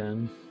back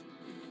then.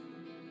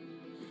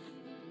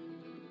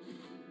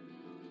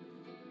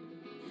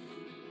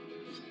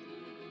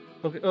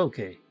 Okay,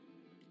 okay.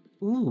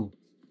 Ooh.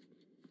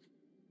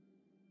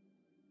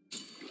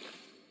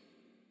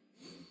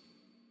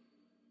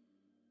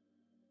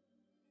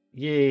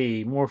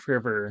 Yay, more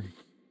fervor.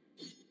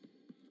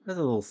 That's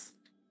a little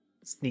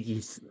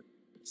sneaky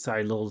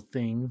side little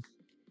thing.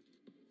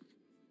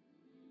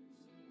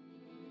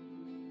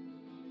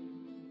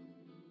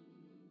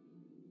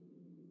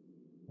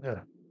 Yeah.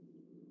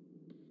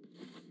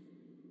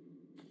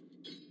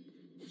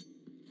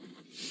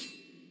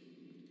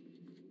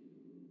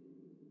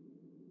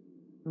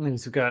 That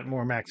means we've got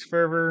more max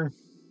fervor.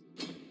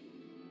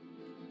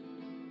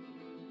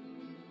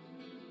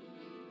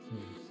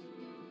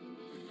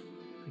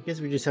 I guess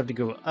we just have to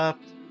go up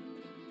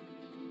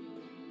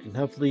and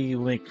hopefully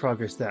we'll make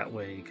progress that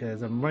way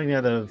because I'm running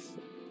out of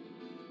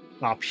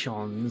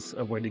options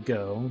of where to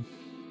go.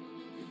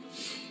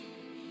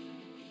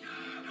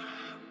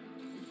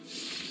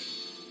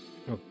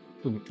 Oh,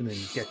 boom, and then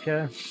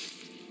getcha.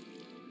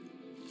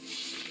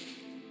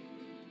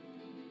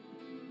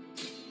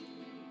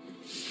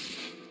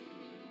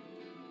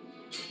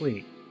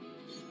 Wait.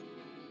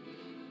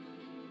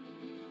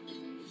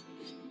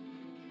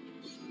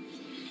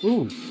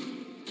 Ooh.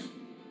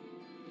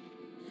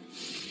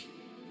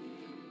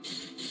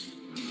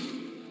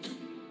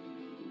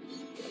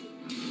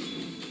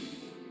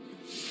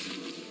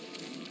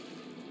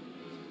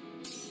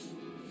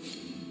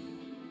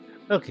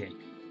 Okay.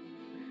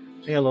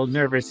 I got a little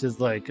nervous. Is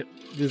like,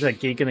 is that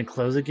gate gonna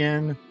close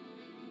again?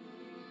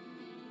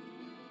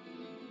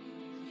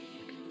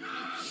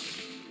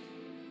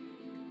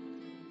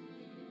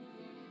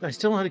 I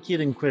still know how to key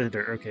the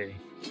Inquisitor. Okay.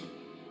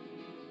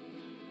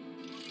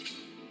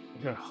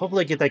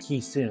 Hopefully I get that key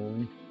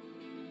soon.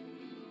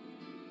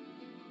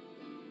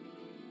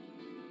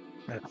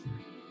 Uh,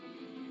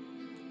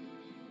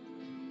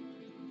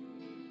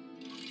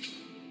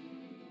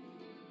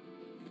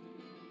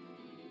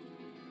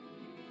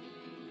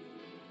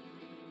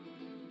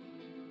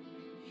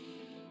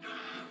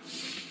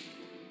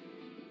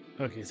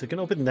 Okay, so I can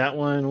open that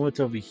one.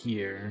 What's over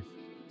here?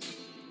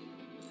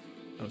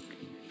 Okay.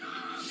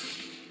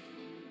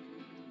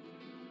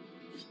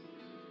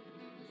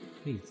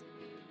 Please.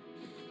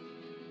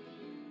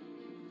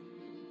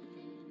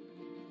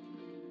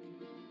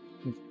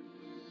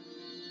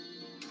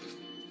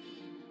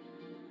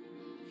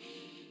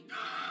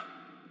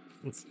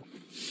 Let's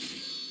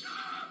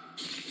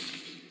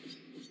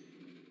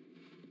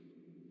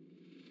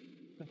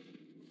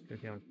go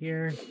down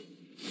here.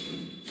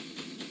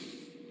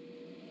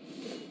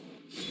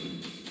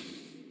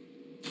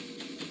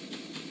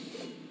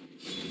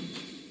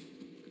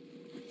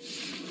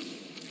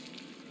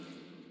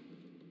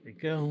 There you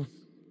go.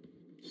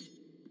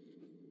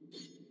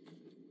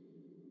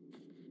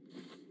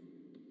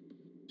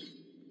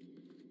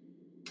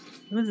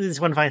 I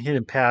just want to find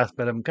hidden path,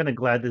 but I'm kind of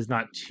glad there's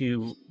not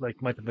too like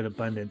much of an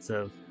abundance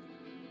of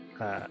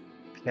uh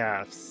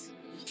paths.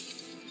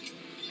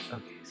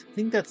 Okay, so I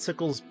think that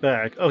circles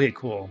back. Okay,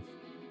 cool.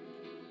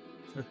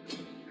 So,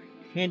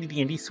 handy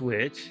dandy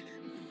switch.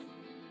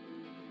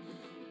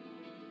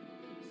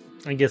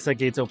 I guess that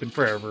gate's open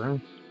forever.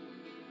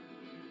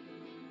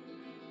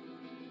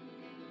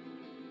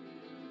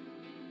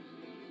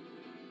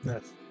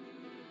 That's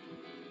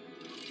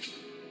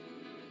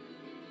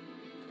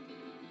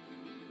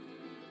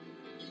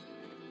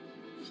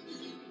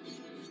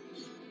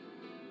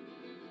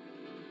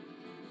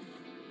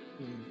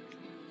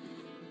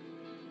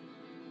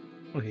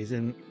okay.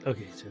 Then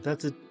okay, so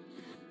that's a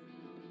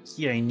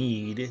key I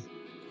need.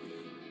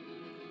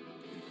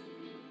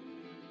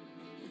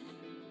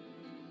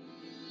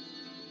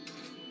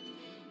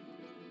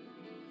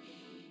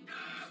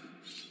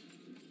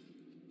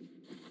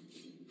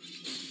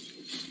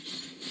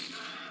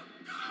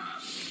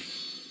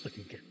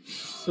 Okay, good.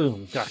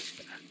 Boom,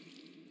 gotcha.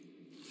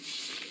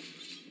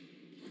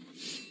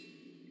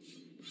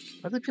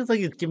 It feels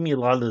like it's giving me a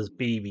lot of those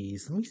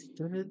babies. Let me see,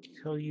 did it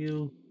tell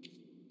you?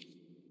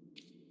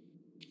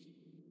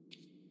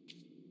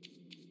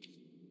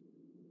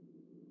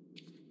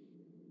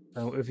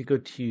 Oh, if you go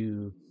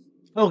to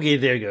okay,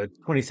 there you go.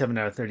 27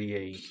 out of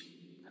 38.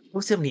 Oh,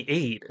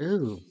 78.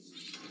 Ooh.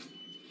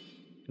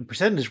 And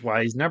percentage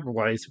wise, number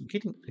wise, we're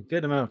getting a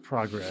good amount of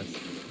progress.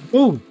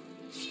 Ooh.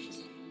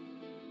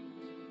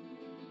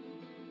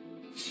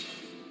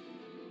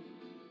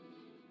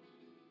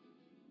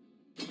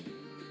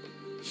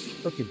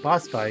 Okay,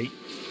 boss fight.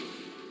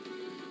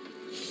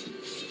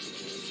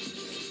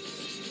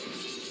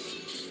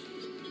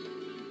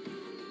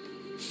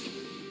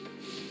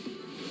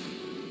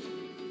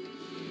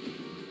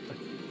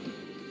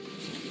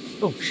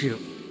 Oh shoot.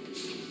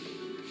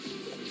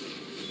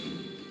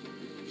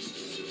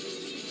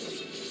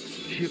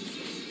 Shoot.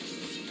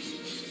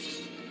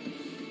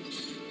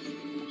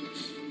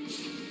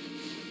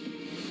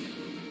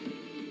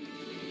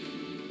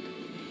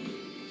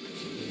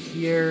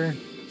 Here.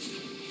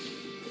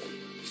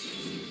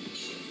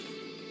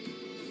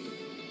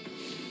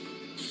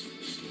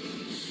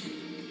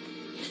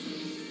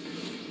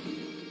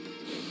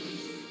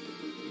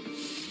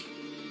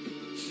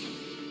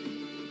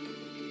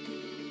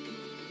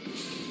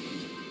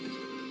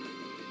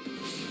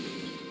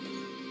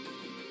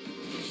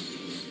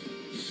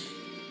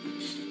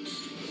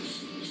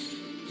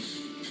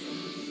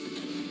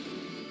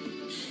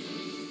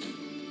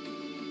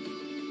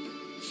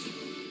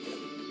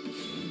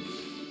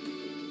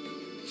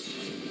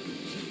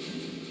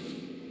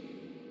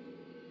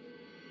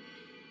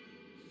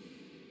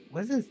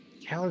 What is this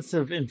callus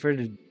of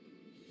inverted?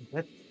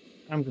 That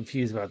I'm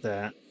confused about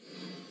that.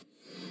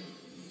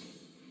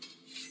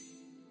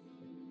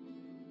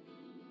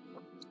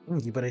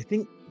 But I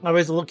think I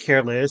was a little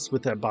careless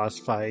with that boss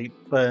fight,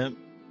 but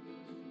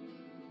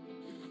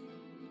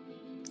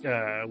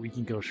we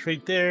can go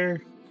straight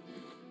there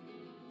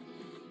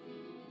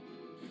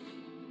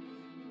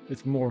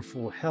with more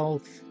full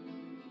health.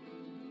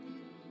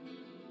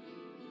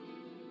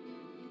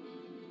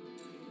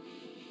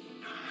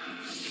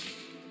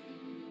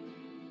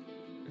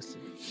 Let's see.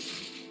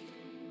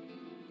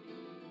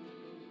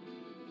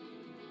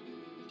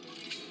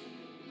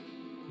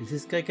 Is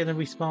this guy gonna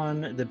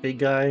respawn? The big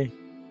guy?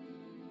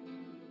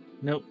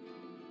 Nope.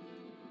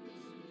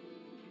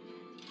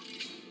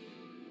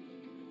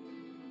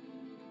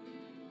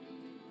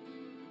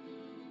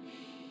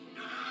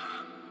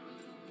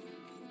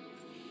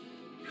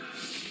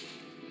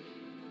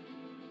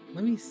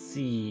 Let me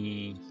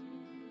see.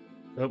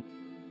 Oh.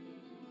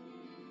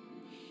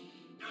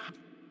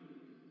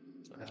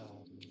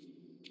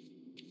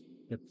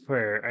 The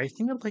prayer. I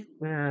think I like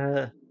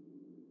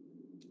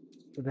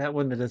that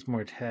one that does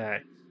more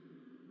attack.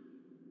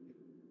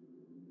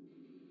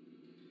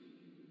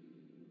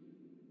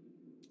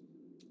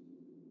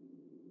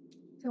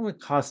 That would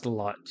cost a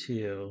lot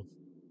too.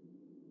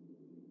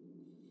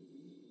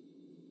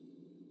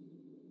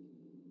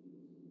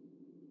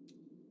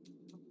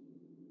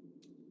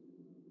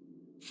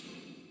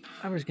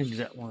 I'm just gonna do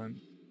that one.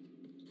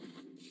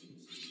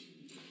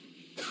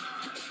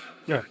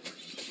 Yeah.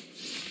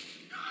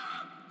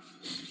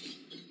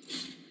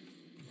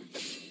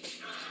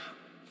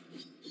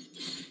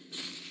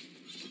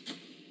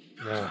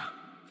 Yeah.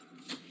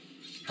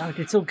 God,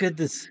 it's so good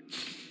this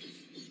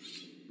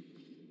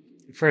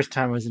first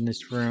time I was in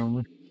this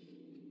room.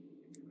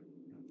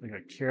 I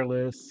got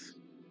careless.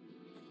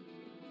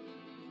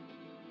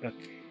 Okay.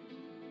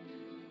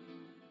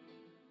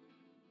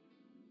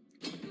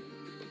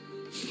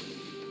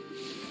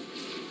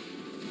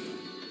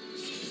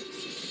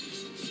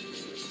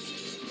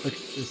 Look,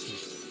 this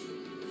is.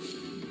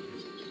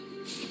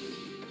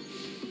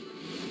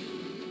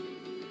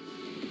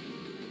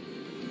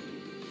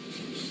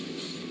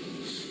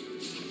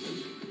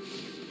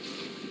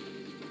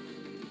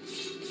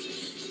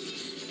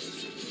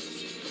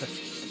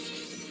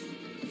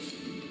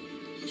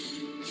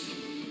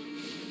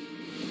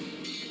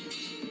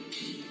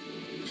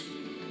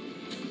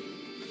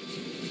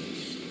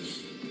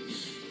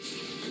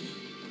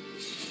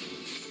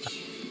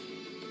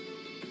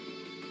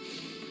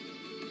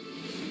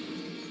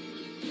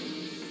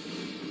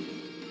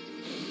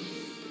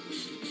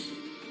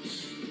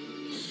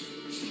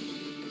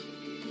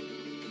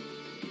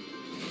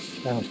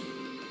 Oh.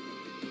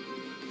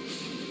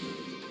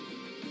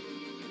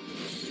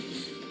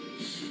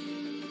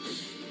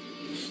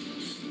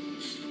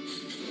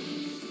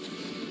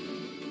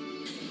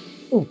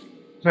 Oh,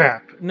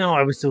 crap. No,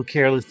 I was so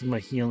careless with my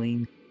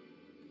healing.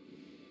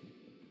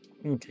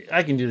 Okay,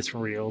 I can do this for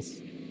reals.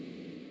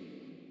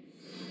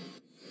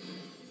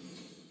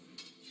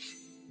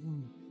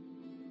 Mm.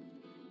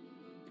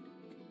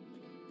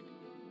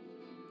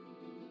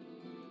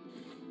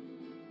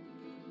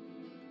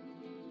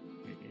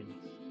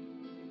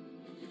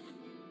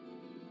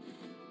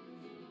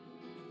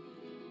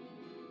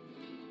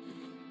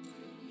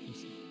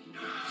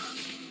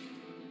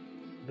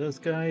 Those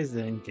guys,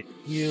 then get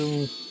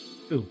you.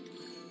 Ooh.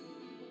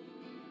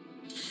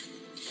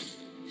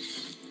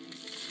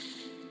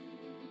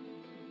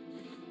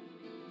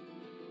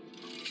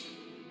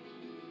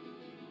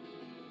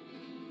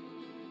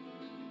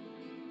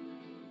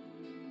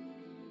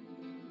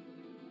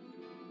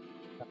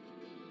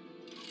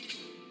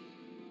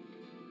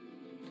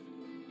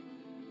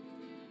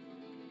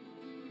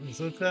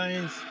 Those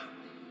guys,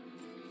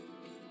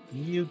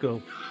 you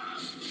go.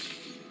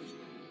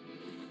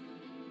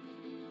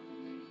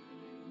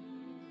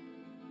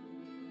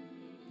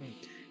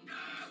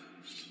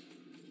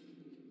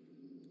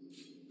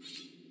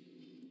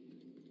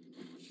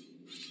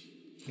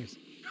 Here's-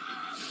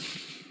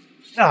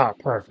 Ah,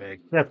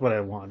 perfect. That's what I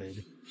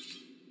wanted.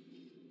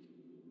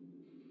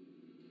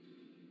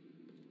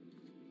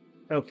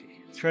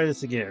 Okay, let's try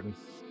this again.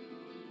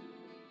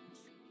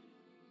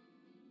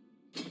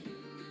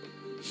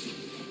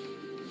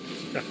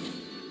 Ah,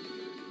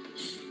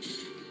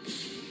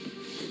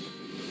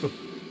 oh,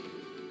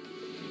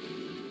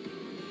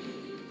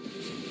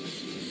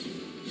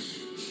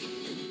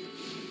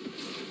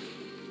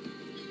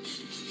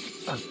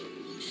 ah.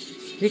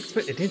 I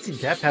didn't see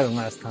that pattern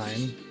last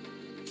time.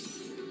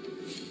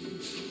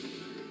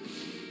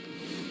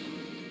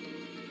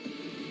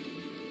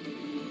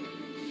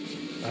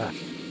 Ah,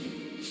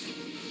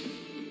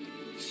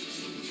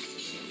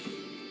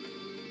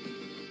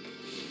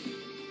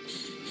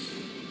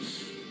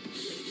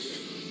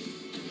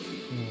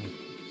 hmm,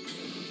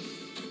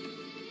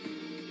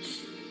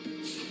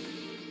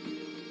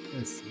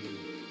 let's see.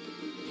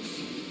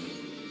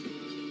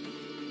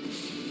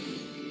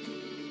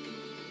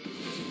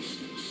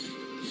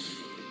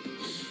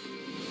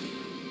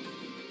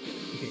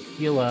 Okay,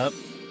 heal up.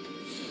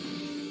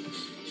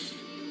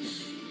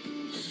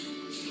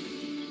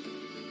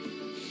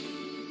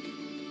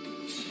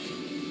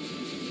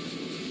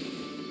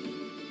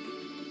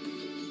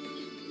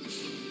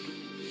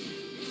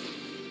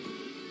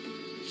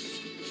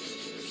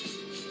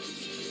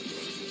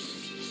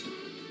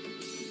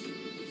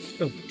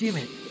 Oh, damn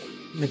it.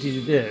 I meant to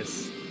do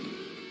this.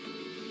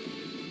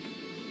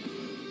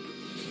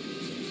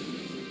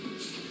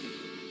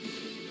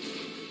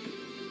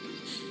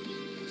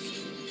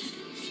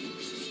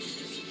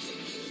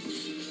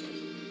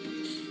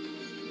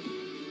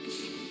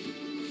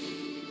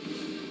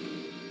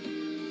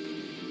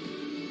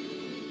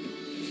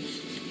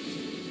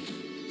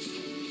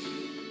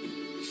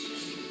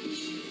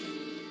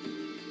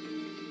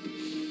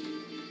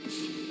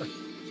 Ah,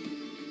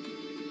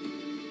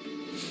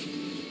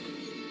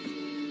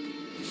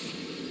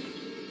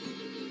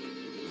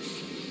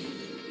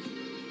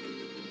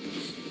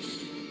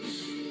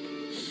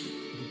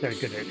 you got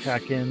good at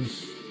attacking.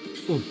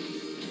 Ooh,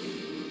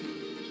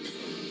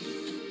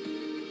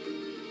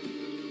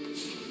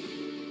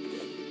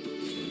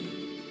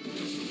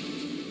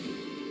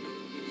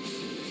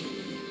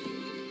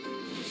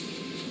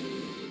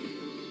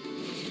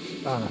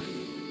 ah,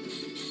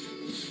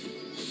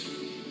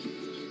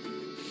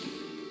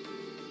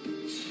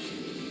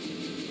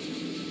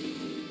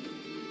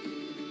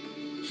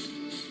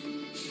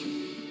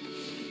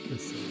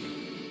 let's see.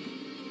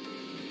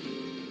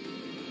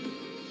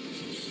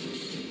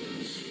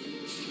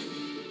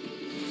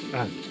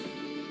 Ah,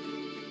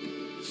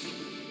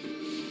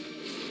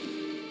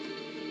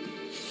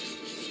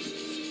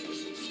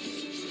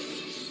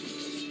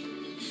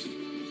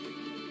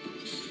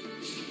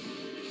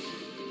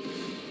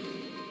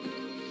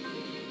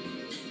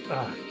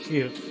 ah,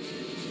 shoot.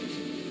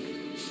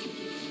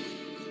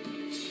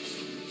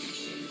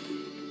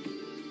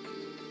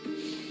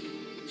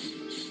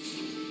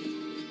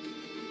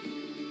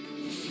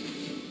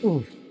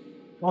 Ooh.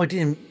 Oh, I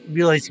didn't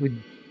realize he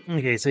would.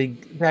 Okay, so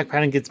back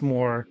pattern gets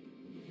more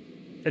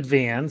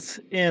advanced,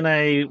 and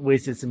I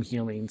wasted some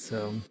healing,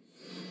 so.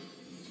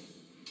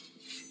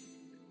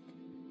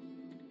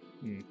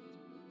 Hmm,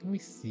 let me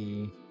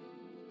see.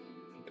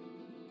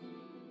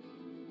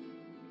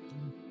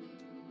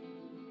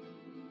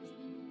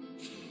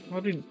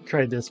 I'll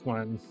try this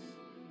one.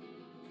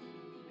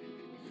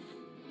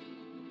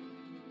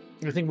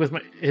 I think with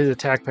his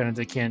attack patterns,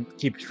 I can't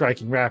keep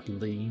striking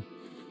rapidly.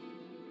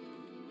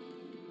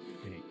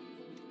 Okay,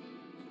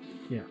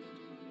 yeah.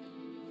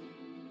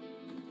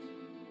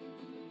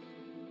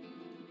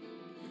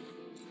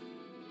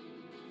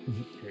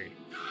 Okay.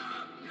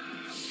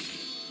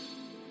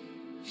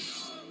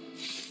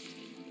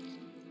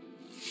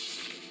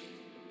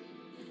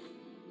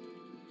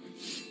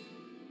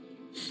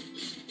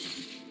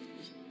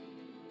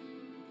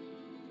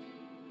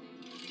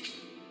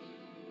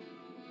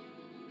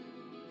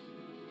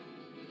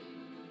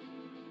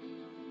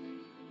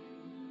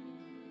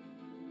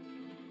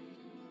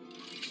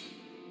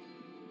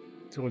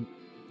 So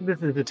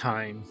this is the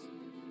time.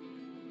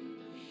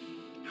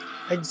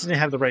 I just didn't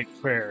have the right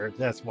prayer.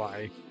 That's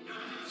why.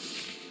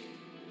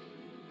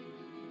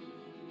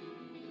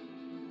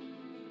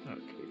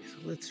 Okay, so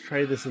let's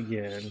try this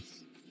again.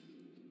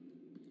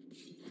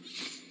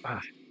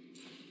 Ah,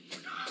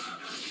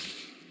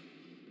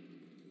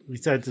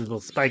 besides this little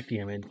spike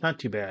damage, not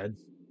too bad.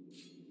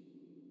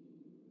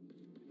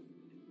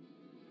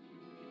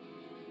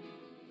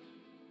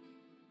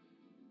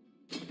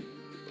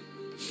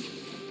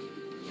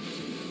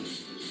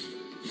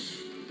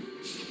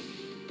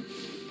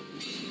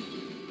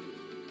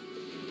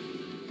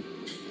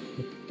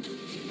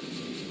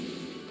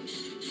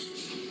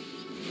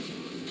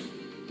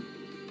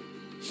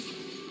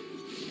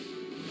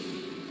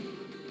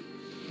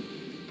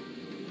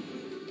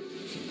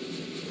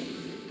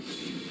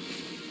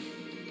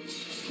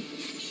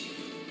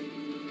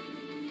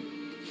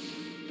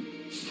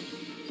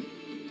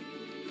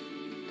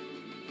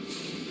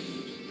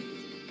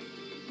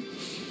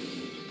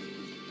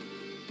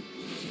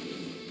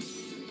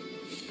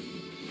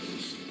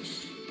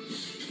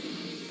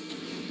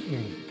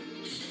 Hmm.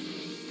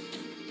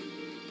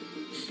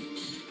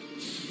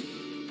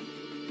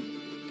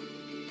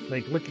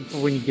 Like looking for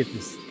when you get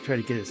this, try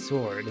to get his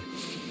sword.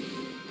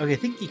 Okay, I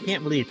think you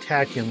can't really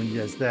attack him when he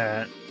does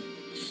that.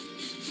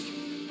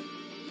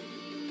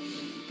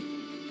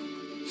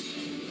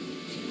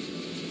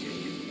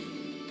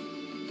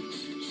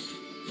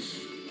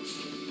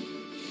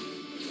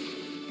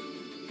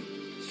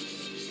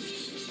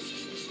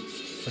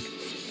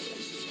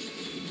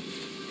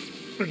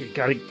 Okay,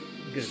 got a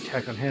good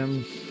attack on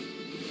him.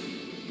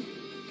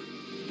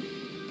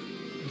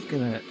 He's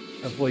gonna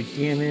avoid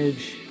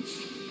damage.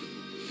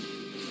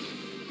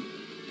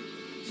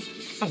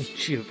 Oh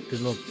shoot, the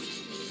little.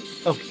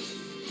 Oh.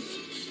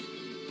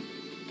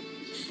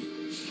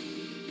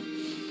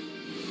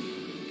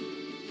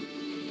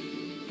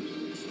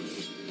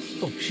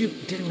 Oh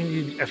shoot, didn't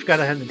mean to. I forgot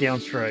I had the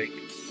down strike.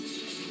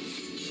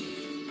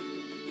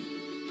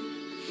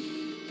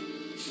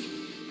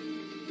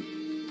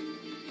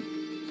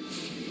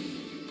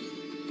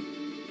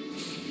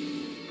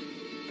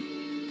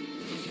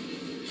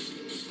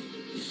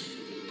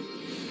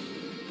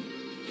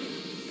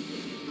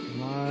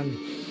 Come on.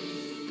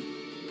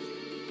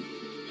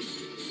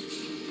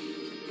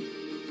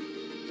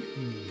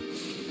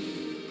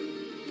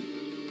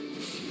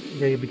 You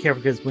gotta be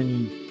careful because when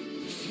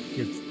he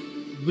gets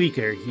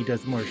weaker, he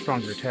does more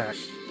stronger attack.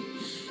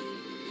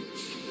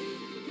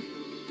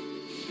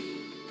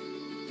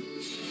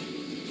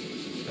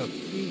 Okay,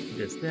 he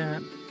does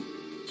that.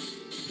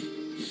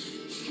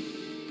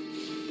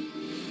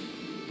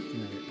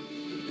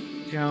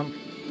 Jump.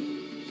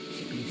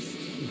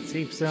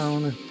 Safe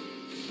zone.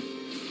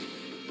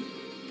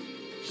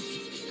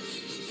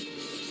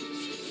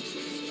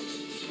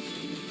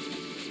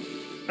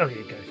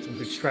 Okay, got some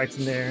good strikes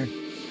in there.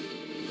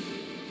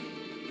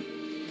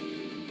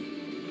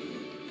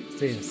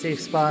 Stay in a safe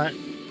spot.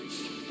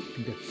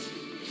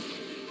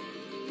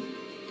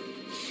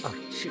 Oh,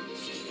 shoot.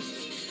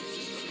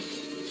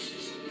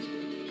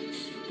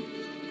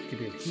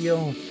 Give it a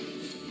heal.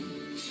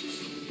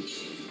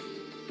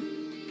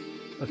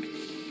 Okay.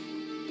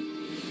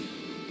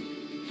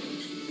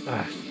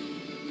 Ah.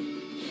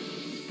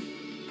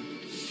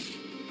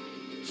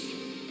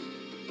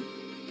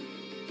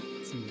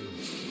 Let's see.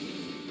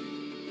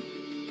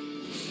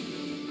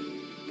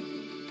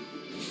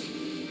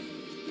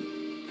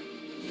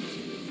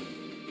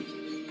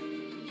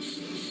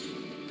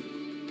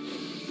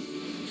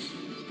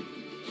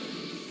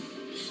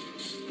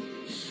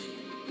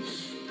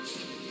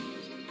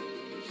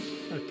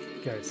 Okay,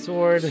 got a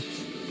sword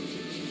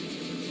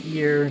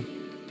here.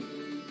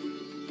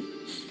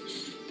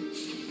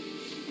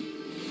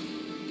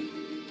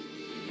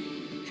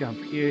 Jump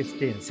here,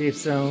 stay in the safe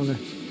zone.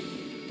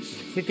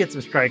 Could get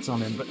some strikes on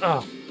him, but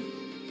oh.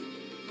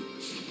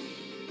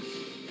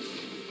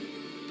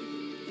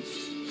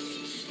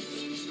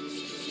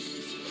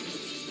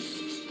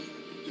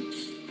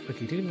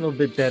 Okay, doing a little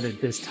bit better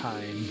this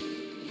time.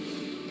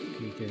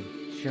 Okay, good.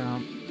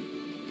 Jump.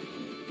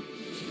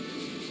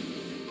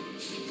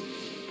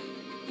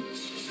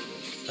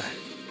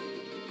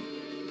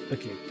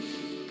 Okay.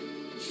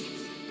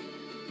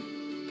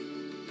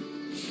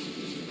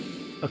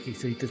 Okay,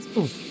 so he does.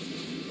 Ooh.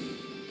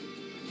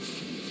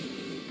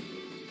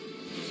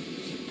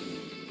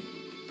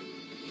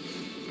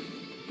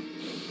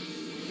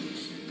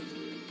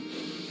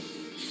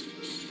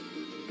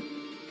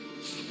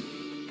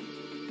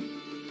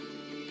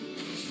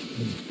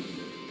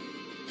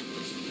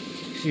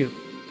 Shoot.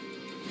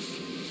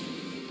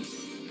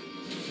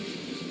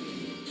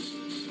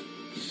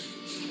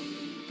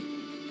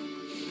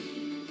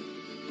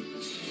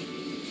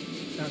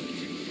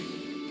 Okay.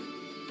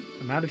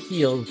 I'm out of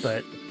heals,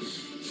 but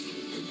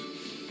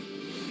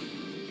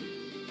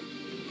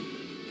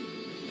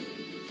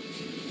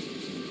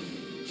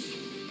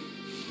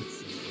let's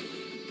see.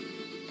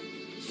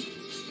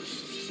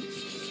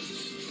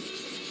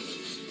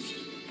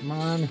 Come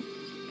on.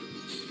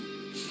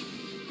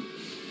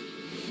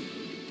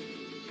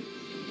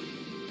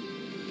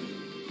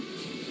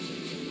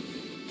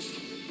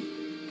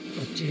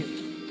 Damn.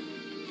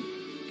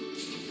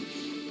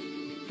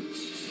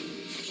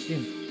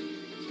 Damn.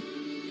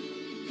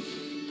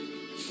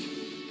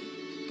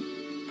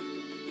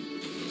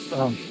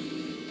 Um.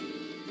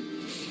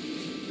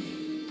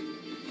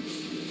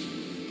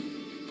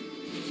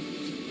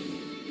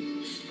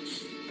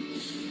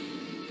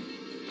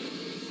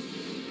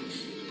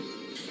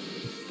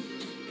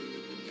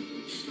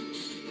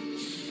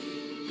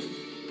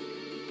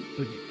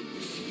 Okay.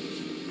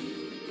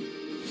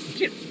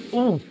 Shit.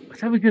 Oh, I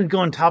thought he was gonna go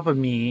on top of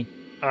me.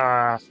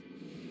 Uh.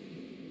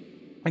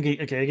 Okay.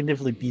 Okay. I can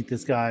definitely beat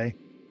this guy.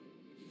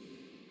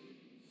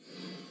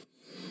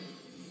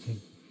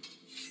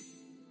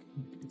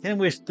 I kind of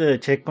wish the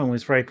checkpoint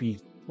was right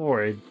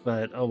before it,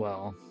 but oh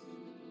well.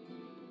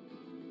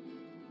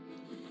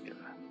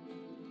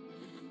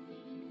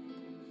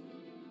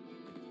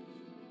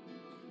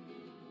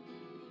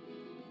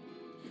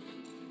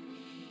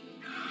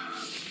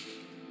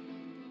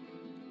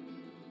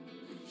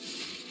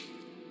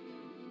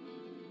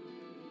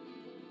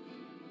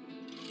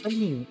 I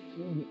mean,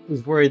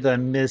 was worried that I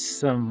missed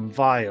some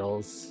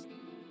vials.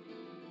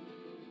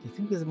 I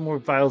think there's more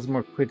vials,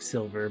 more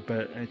Quicksilver,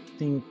 but I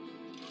think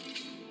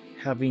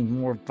having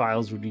more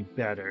vials would be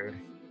better.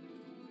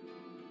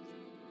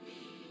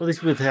 At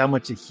least with how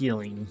much of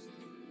healing.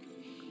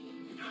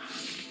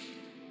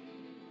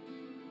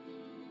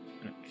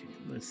 Okay,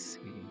 let's see.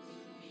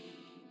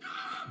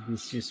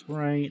 This just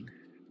right.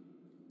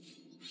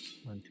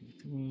 1, 2,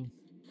 3.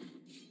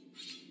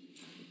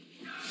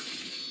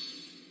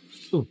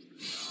 Ooh,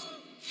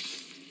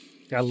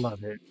 I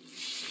love it.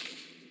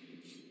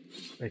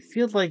 I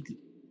feel like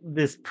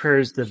this prayer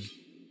is the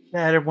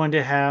better one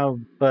to have,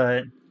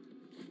 but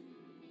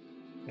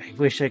I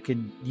wish I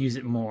could use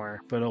it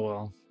more. But oh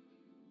well.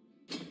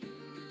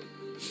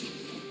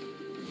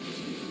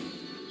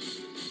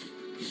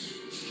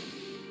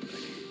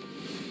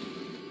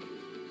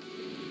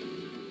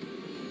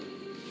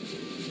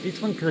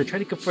 This one, because I tried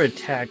to go for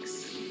attacks.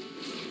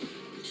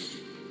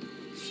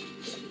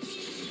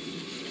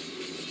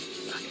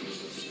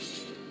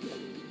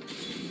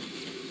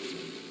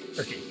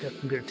 Okay, got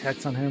some good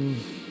attacks on him.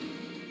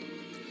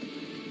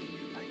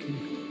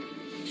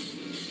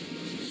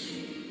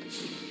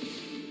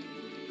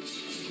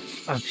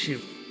 Oh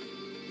shoot.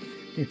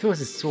 He throws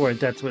his sword,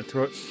 that's what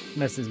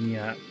messes me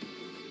up.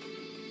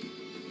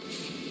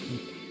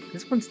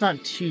 This one's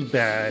not too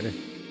bad,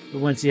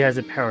 but once he has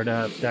it powered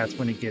up, that's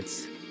when it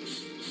gets...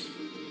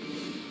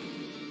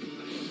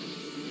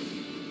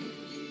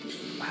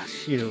 Ah,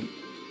 shoot.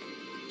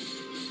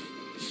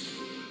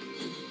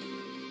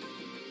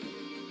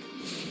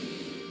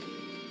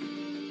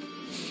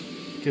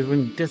 Because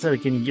when it does that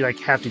again, you like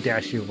have to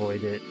dash to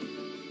avoid it.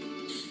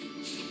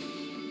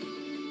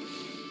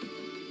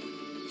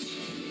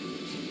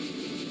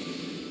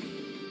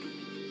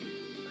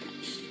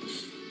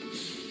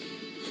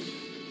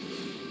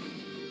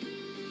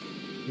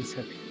 Just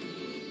have to...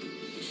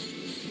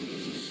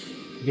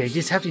 Yeah, you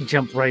just have to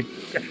jump right...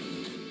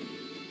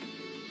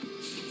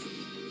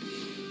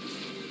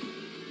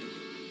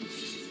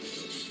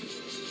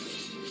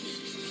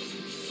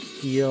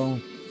 Heal.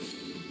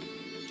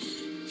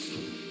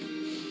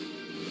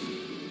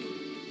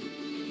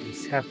 You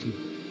just have to do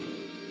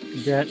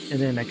that,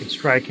 and then I can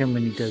strike him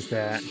when he does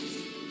that.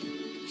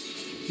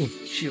 Oh,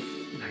 shoot.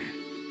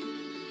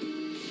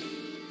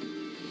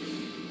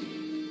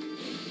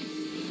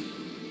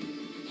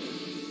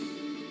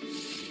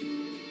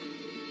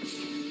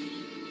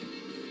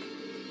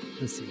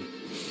 Let's see.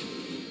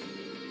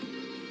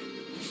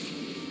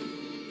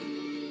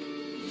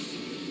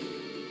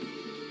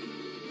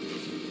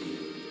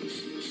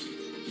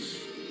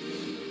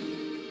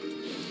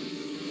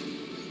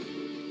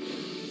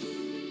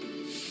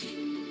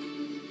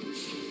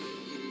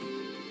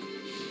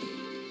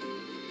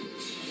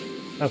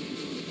 Oh,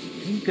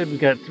 good. We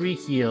got 3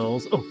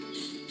 heals. Oh,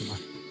 come on.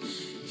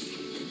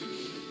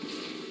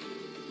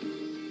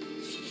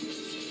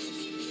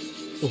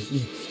 Oh,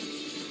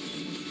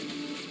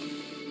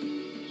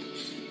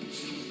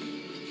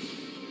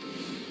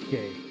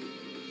 okay.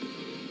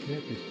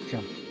 Let's just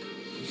jump.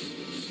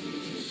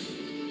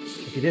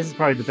 Okay, this is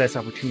probably the best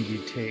opportunity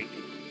to take.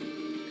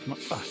 Come on.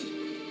 Ah.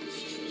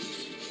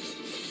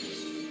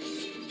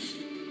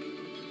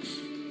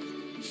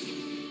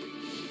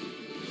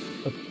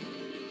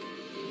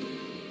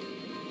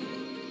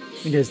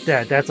 Because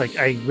that's like,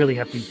 I really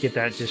have to get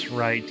that just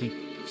right to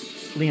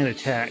land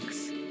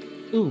attacks.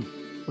 Ooh,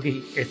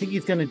 okay, I think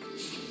he's gonna...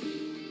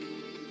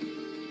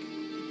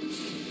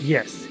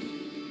 Yes.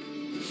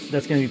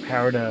 That's gonna be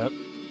powered up.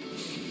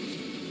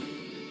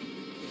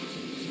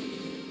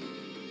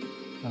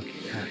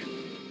 Okay, alright.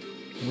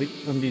 Wait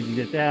for him to do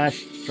the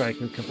dash, strike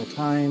him a couple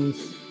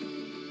times.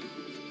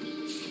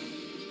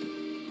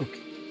 Okay.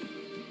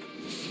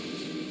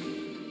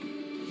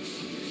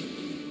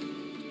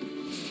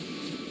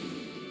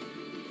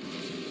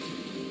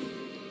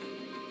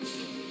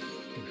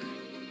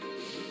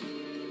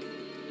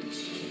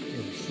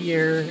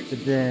 Here,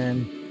 and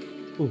then...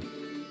 Ooh.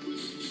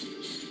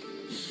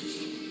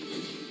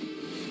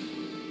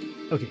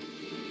 Okay.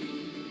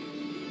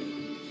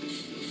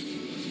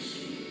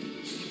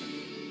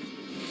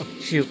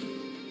 shoot.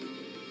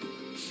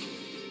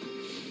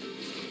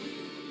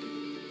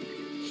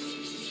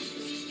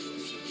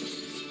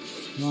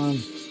 Come on.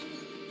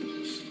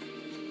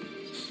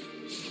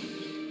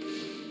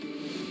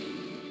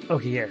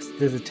 Okay, yes,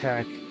 this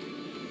attack.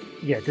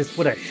 Yeah, this is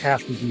what I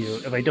have to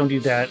do. If I don't do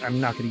that, I'm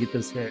not going to get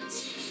those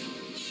hits.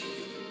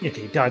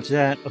 Okay, dodge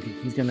that. Okay,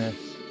 he's going to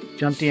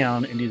jump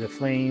down and do the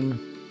flame.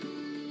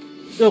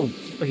 Oh,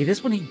 okay,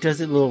 this one he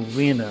does it a little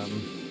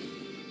random.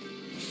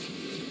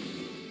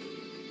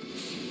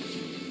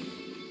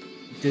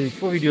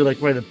 Before we do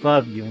like right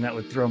above you, and that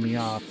would throw me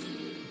off.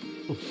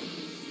 Ooh.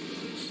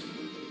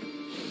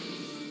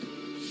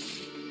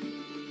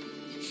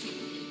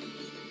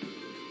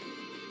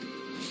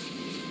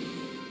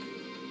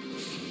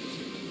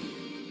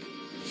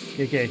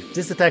 Okay,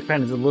 this attack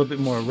pattern is a little bit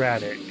more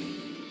erratic.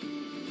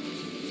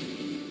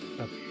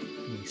 Okay,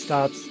 he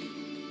stops.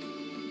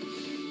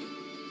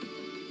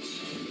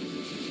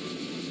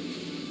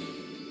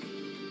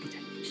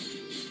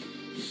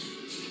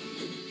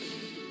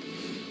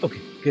 Okay,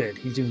 good.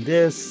 He's doing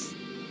this.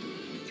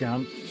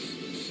 Jump.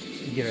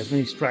 You get as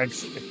many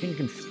strikes. I think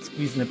you can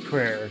squeeze in a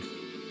prayer.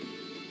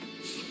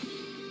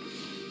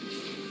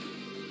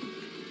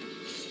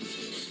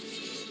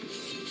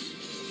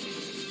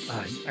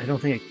 I don't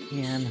think I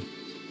can,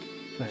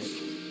 but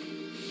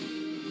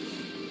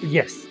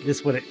yes,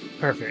 this would it.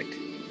 Perfect.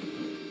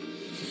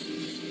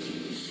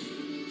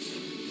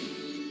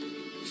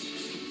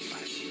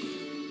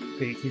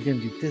 Great, he's gonna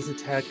do this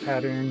attack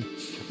pattern.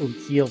 Oh,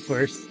 heal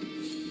first.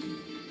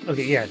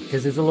 Okay, yeah,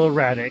 because it's a little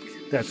erratic.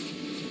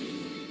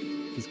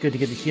 It's good to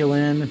get the heal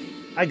in.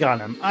 I got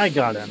him. I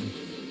got him.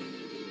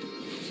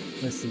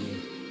 Let's see.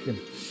 Then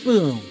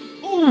boom.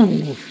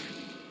 Ooh.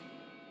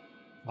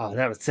 Oh,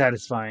 that was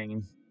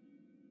satisfying.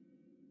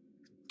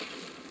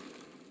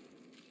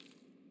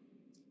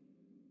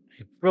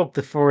 I broke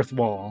the fourth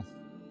wall.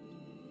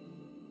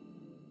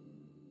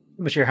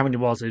 I'm not sure how many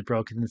walls I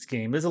broke in this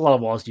game. There's a lot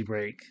of walls you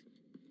break.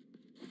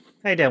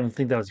 I don't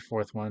think that was the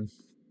fourth one,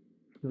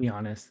 to be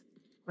honest.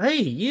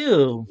 Hey,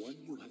 you! One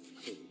you have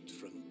held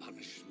from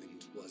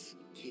punishment was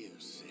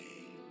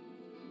hearsay.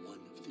 One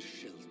of the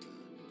shelter.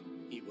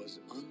 He was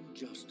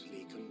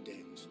unjustly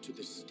condemned to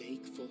the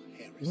stake for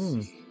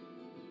heresy.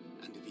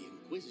 And the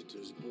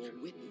Inquisitors bore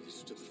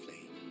witness to the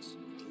flames,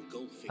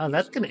 engulfing. Oh,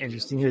 that's kind of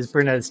interesting. He was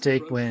burned at the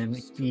stake when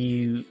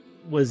he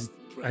was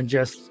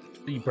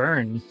unjustly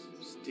burned.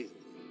 Still,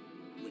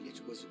 when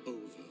it was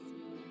over,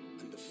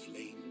 and the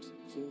flames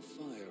for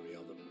fiery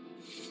of them.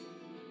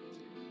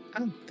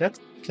 Oh, that's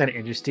kind of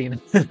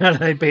interesting. Not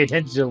that I pay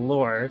attention to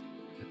lore,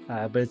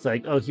 but it's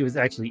like, oh, he was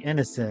actually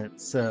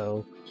innocent.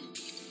 So,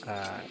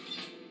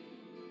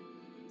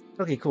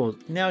 okay, cool.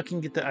 Now I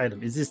can get the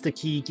item. Is this the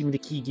key? Give me the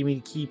key. Give me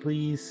the key,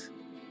 please.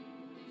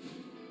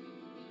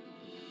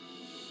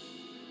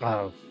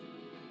 Oh,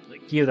 the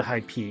key of the high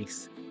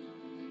peaks.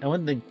 I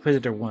want the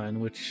Inquisitor one,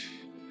 which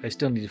I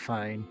still need to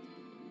find.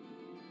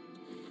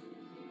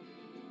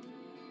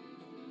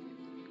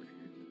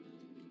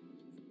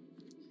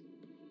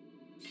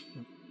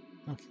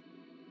 Okay.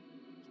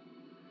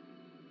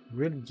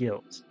 Rid of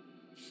guilt.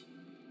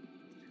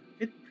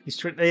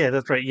 Yeah,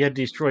 that's right. You had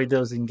to destroy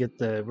those and get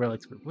the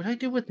relics. But what did I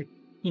do with the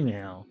key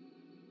now?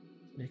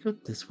 Did I go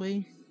this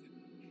way?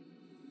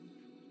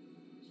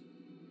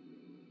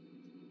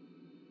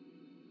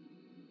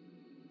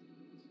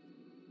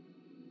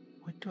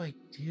 What do I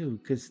do?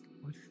 Because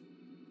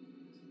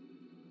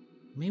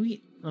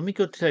maybe let me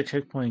go to that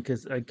checkpoint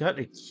because I got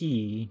a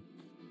key.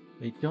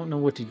 I don't know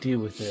what to do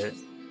with it.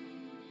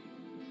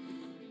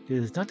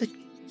 Because it's not the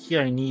key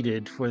I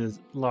needed for the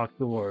locked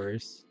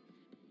doors.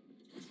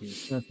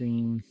 There's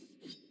nothing.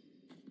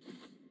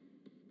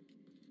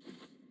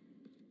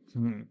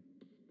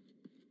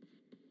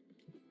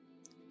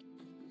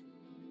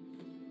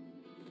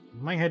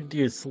 Might have to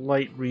do a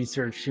slight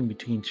research in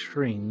between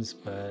streams,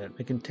 but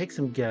I can take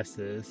some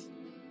guesses.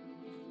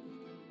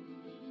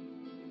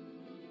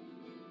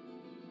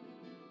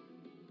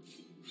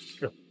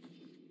 Oh.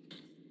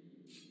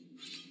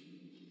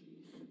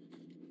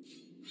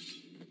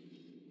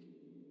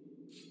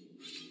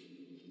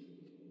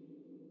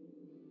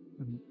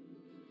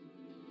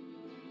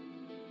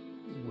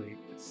 Wait,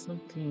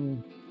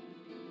 something.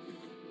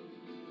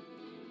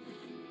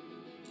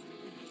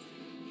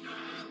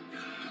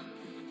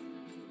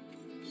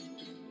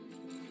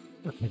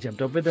 I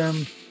jumped over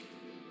them.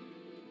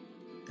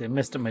 They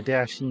messed up my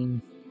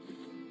dashing.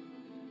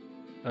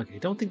 Okay,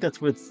 don't think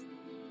that's what's.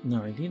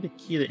 No, I need the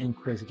key to the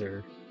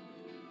Inquisitor.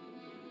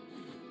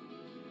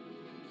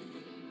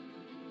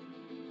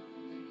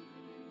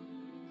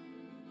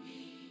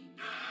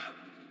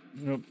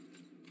 Nope.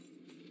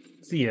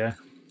 See ya.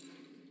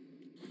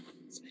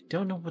 I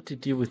don't know what to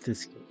do with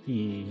this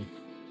key.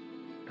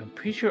 I'm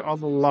pretty sure all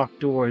the locked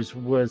doors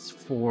was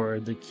for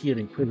the key to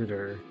the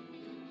Inquisitor.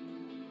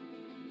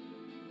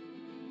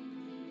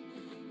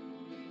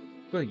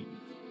 Wait.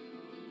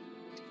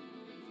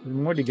 There's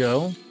more to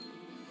go.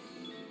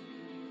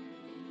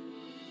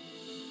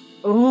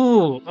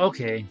 Oh,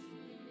 okay.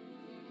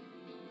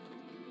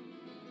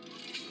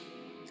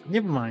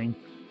 Never mind.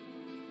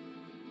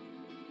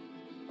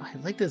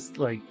 like this,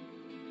 like,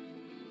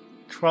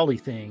 trolley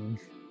thing.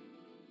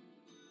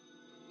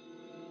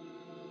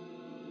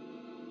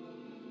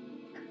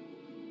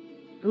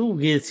 Ooh,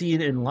 we can see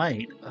it in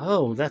light.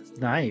 Oh, that's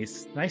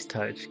nice. Nice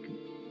touch.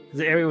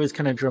 The area was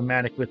kind of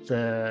dramatic with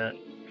the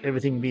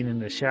everything being in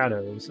the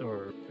shadows,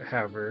 or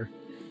however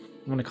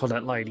I'm gonna call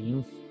that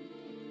lighting.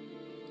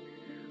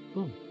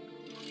 Ooh,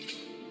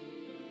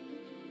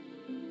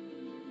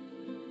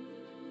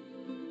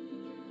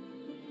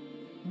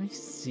 let me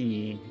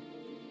see.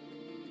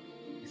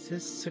 Is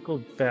this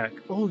circled back?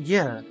 Oh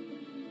yeah,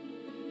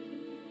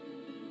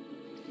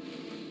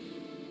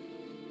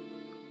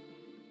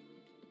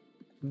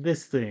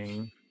 this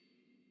thing.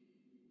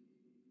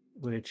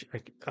 Which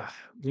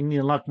we need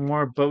a lot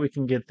more, but we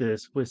can get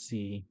this. Let's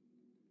see.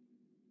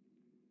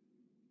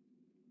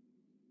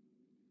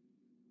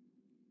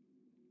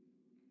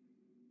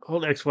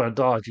 Hold X while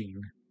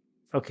dodging.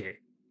 Okay.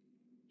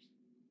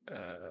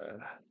 Uh,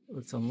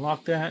 let's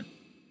unlock that.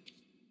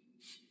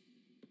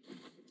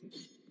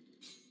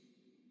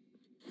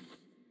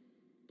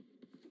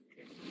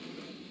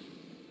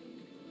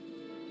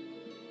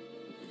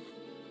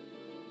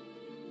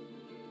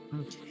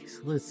 Okay,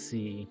 so let's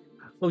see.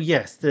 Oh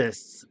yes,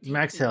 this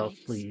max health,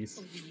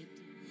 please.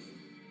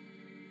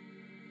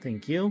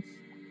 Thank you.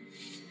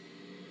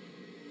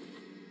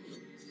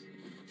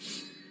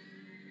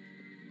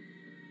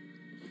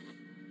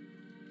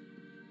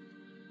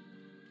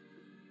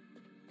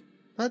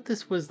 Thought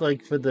this was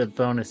like for the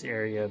bonus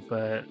area,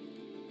 but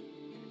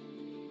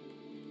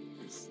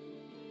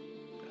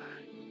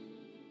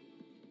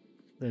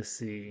let's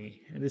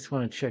see. I just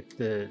want to check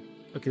the.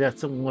 Okay,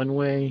 that's the one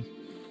way.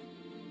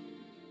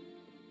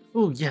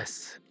 Oh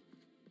yes,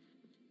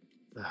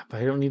 but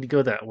I don't need to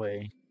go that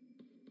way.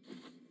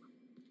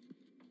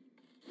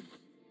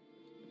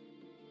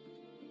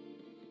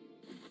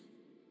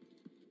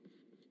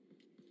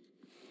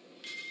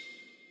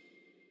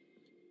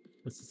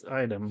 What's this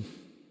item?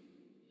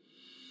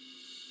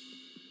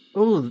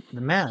 Oh, the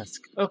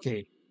mask.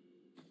 Okay,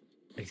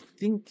 I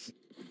think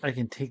I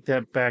can take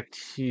that back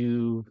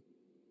to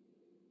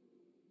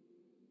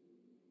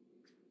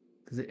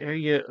the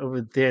area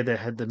over there that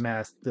had the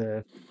mask.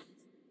 So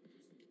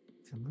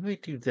let me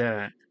do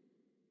that.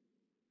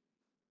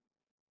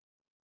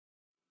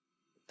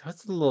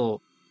 That's a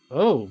little.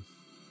 Oh,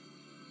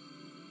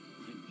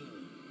 I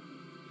burn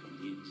from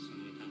the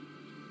inside out,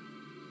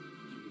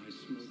 and my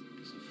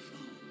smoke is a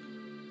fog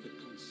that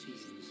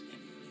conceals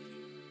everything.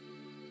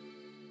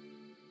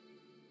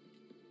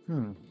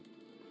 hmm.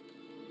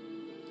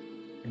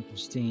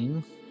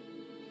 Interesting.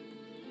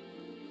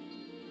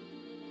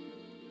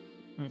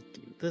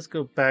 Okay, let's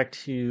go back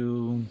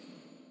to.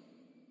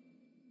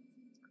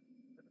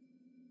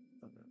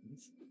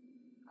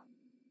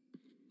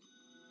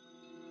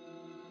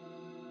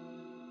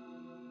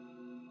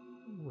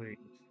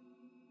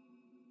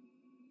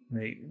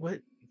 Wait,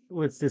 wait.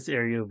 What's this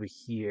area over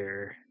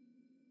here?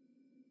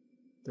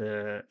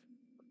 The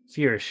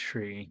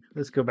forestry.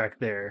 Let's go back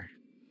there.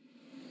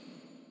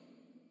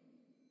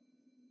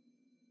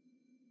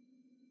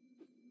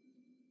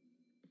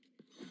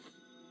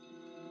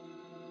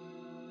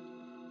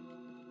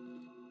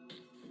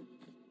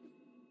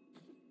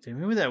 So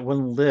remember that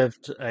one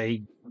lift?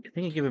 I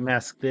think I gave a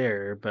mask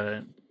there,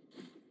 but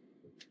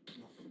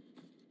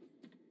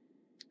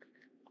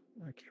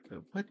okay.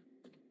 But what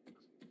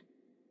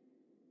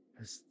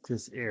is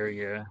this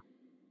area?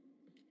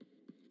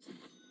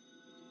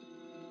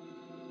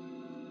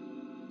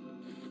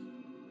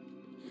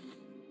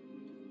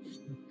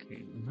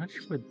 Okay, I'm not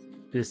sure what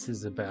this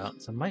is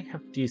about, so I might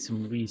have to do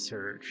some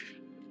research.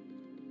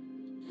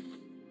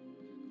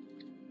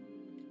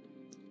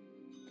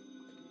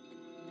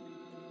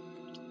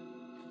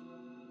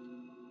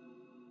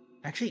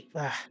 Actually,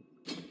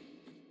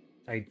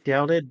 I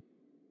doubt it,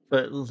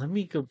 but let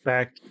me go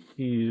back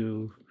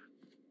to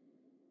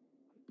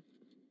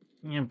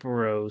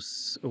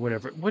Emperos or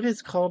whatever. What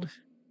is it called?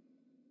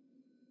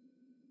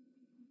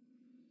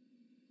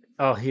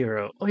 Oh,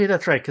 Hero. Oh, yeah,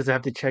 that's right, because I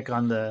have to check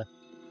on uh,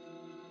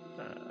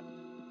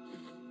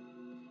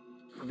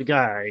 the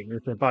guy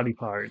with the body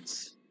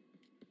parts.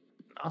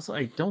 Also,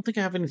 I don't think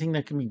I have anything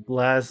that can be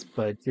blessed,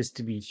 but just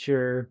to be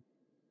sure.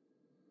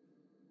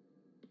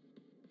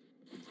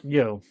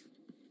 Yo,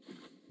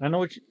 I know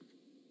what you.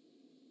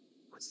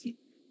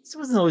 This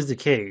wasn't always the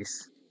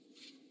case.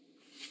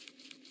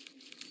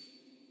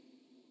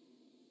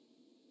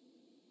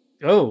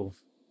 Oh,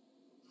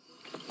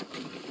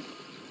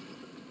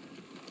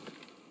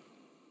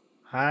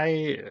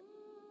 I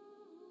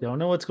don't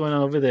know what's going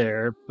on over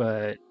there,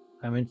 but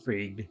I'm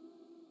intrigued.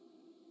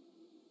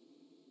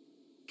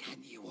 Can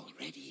you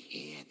already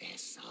hear their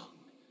song?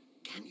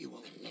 Can you?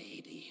 The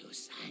lady who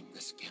sang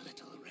the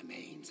skeletal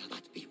remains,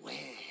 but beware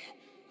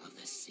of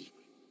the secret.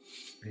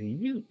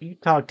 You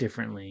talk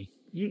differently.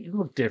 You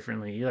look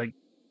differently. You're like,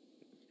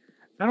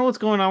 I don't know what's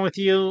going on with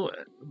you,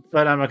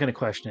 but I'm not going to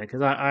question it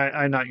because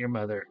I'm not your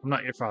mother. I'm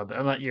not your father.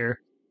 I'm not your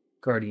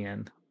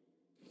guardian.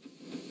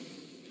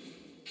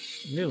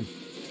 No,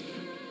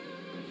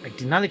 I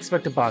did not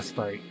expect a boss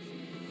fight.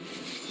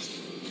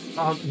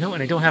 Oh, no,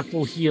 and I don't have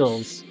full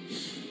heals.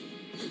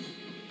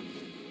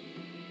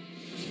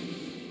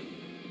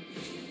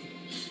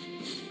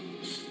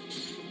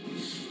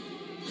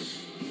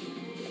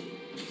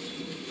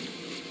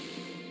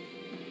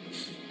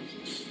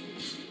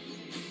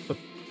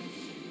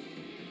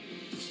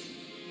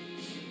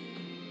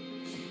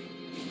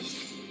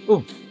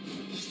 Oh,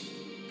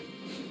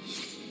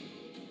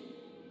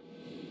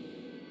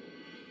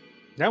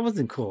 that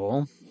wasn't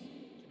cool.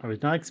 I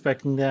was not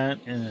expecting that,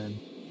 and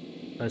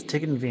I was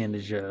taken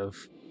advantage of.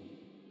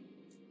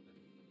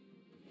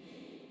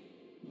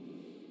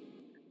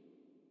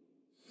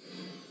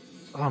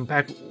 Oh, I'm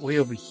back way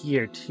over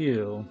here,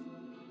 too.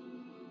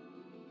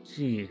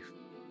 Gee.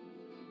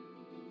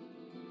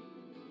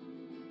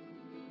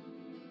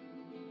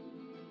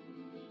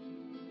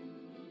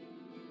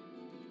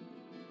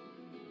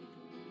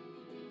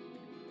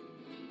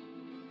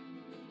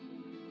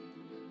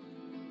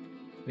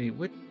 Wait,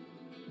 what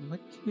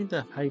gave me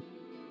the hype?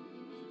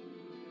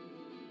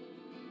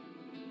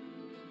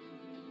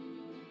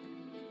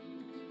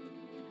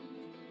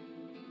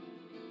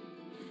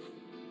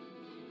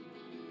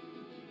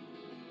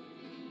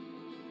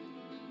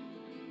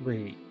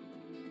 Wait.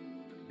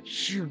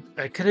 Shoot,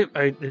 I think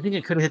I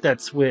could have hit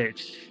that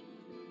switch.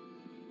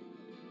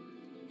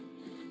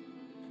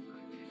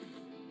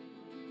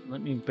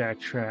 Let me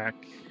backtrack.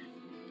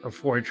 Or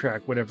forward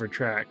track, whatever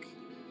track.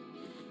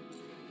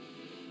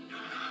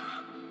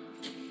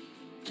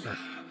 Ugh.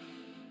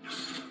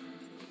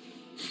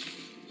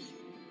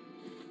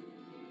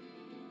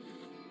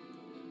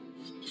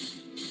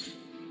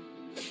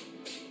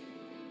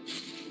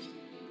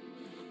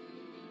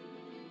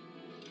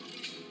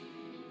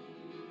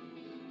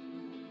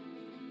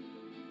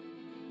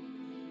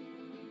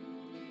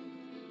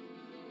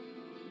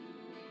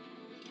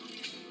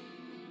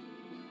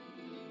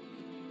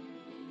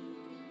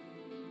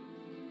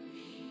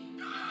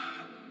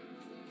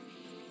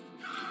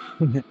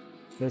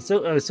 I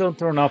was so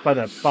thrown off by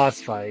that boss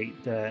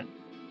fight that.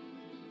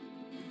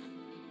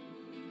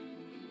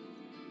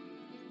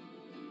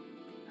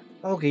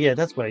 Okay, yeah,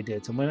 that's what I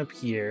did. So I went up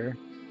here.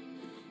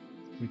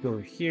 We go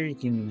over here. You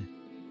can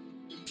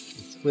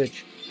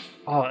switch.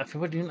 Oh, if I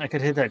wouldn't, I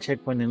could hit that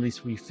checkpoint and at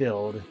least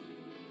refilled.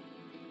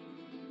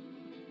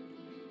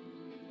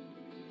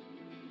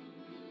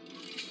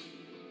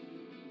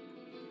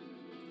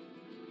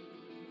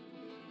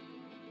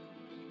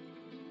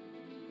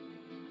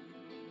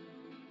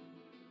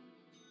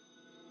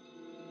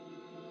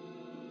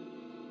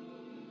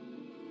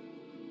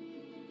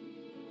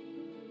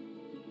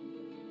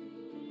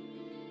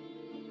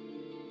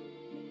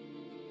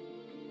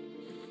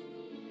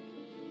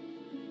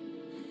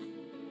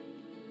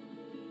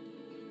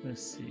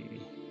 Let's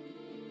see.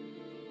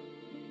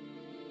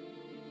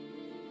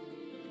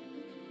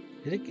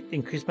 Did it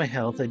increase my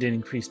health? I did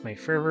increase my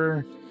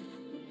fervor.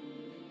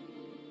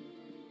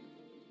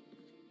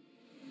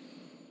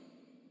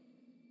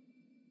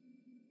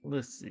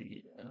 Let's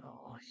see.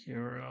 Oh,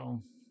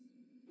 hero.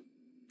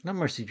 Not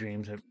mercy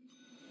dreams.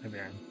 I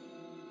ran.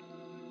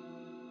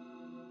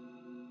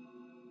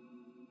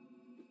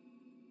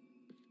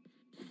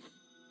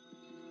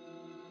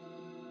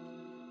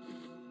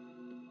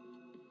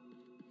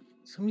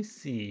 So let me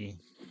see.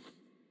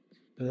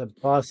 For the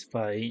boss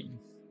fight.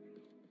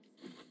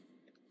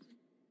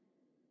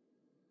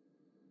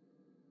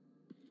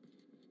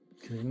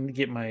 Because I need to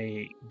get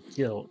my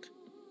guilt.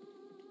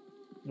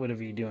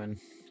 Whatever you're doing.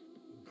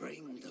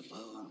 Bring the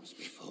bones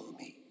before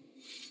me.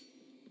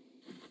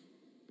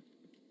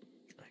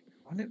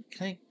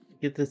 Can I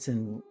get this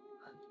in?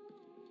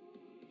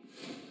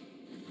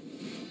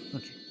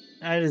 Okay.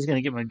 I'm just gonna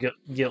get my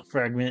guilt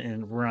fragment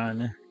and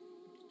run.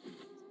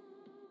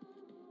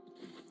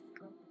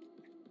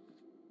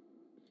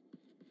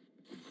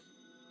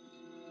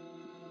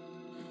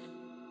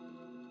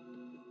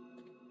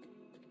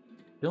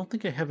 I don't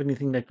think I have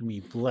anything that can be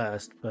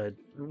blessed, but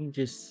let me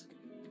just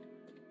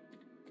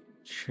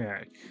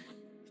check.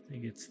 I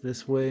think it's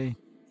this way.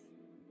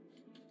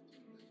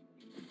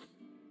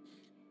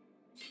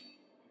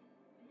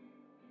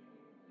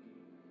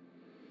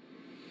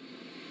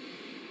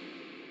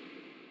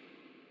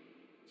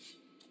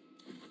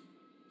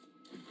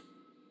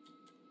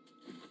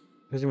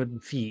 Person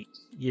with feet.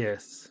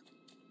 Yes.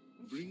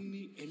 Bring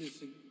me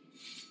anything.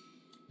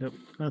 Nope.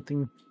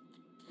 Nothing.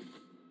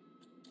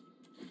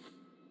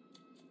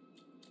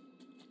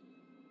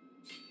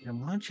 I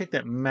want to check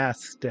that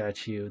mask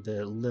statue,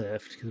 the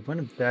lift, because one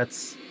of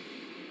that's.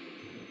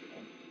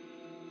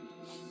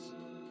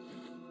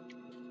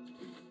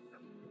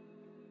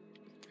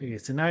 Okay,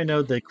 so now I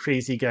know the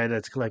crazy guy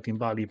that's collecting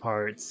body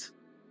parts.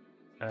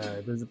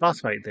 There's a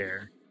boss fight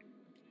there.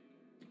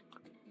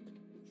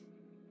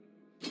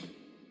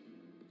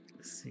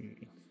 Let's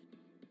see.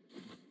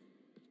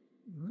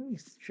 Let me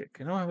check.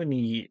 I don't have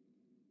any.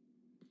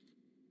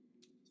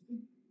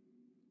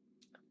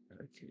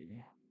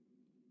 Okay.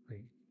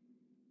 Wait.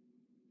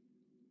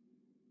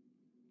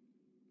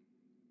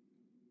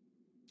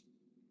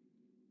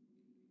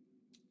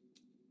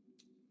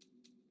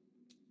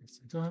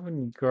 I don't have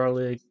any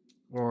garlic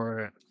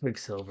or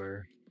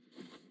quicksilver.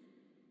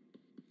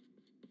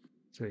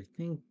 So I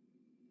think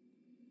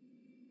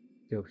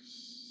go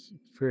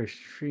first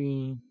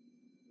tree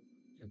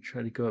and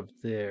try to go up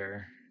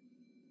there.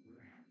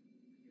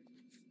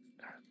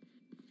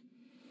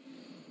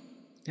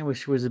 I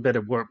wish there was a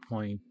better warp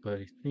point, but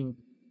I think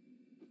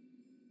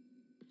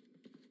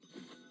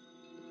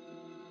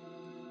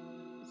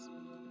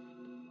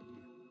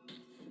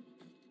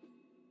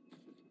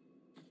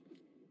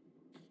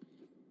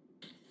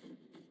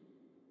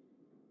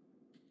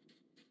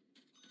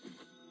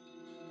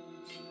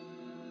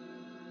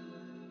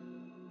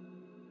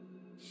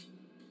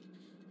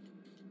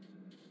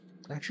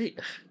actually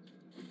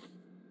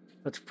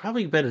that's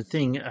probably a better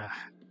thing.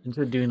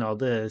 Instead of doing all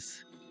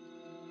this,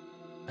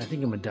 I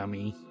think I'm a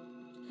dummy.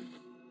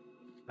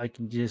 I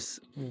can just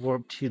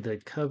warp to the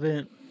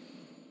Covenant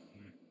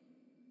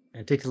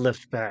and take the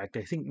left back.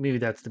 I think maybe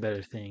that's the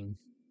better thing.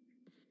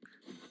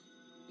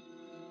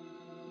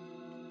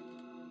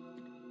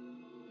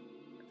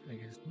 I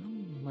guess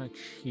not much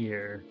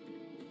here.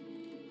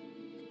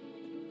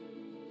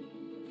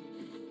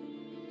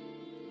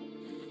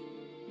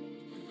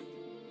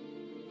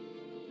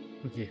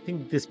 Okay, I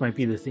think this might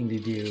be the thing to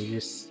do.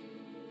 Just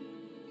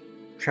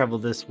travel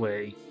this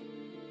way.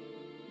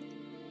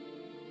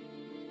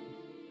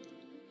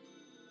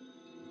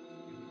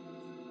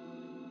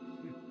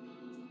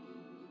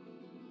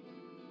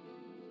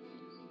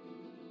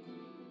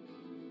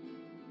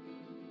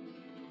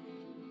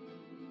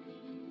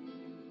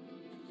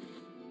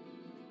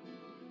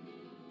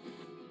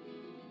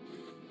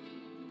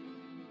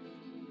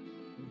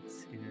 Let's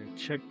see here.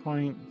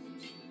 Checkpoint.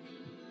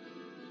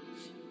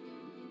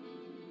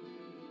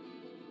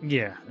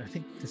 Yeah, I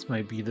think this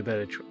might be the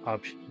better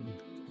option.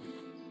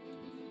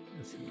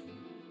 Let's see.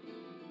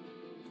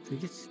 So I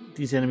guess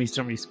these enemies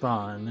don't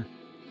respawn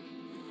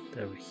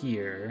over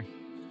here.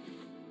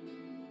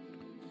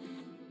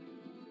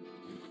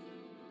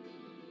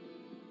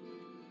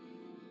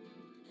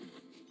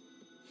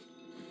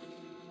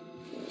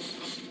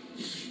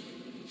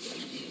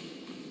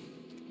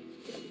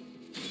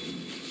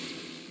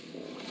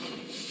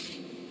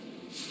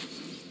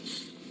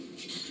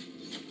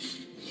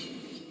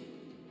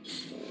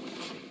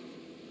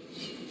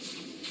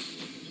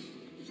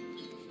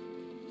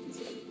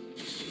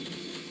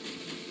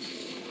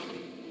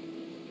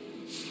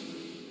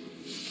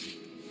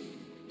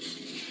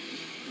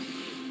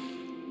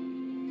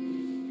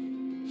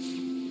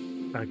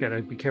 I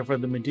gotta be careful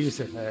of the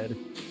Medusa head.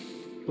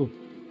 Oh,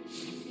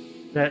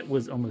 that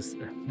was almost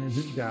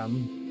dumb.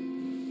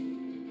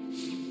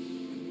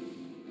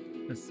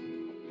 Let's...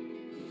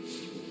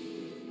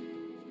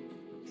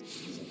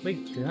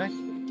 Wait, did I?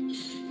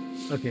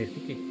 Okay,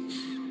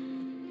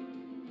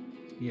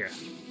 yeah.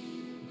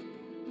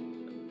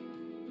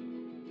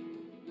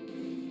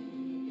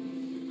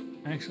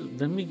 Actually,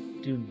 let me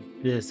do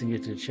this and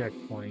get to a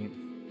checkpoint.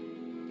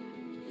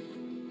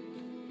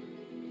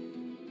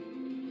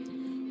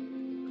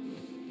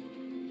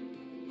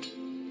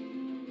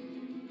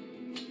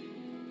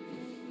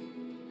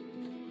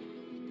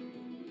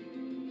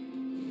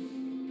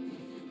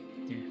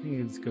 Yeah, I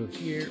think let's go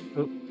here.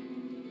 Oh.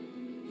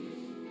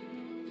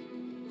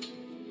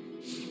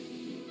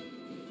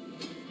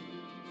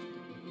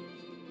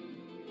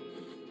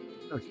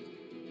 Okay.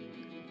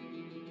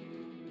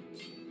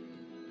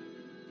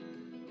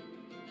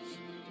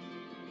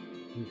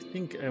 I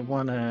think I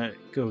want to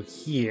go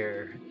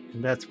here,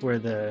 and that's where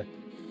the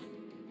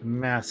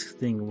mask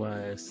thing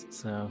was.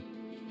 So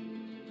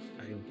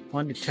I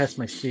wanted to test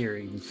my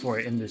theory before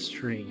I end the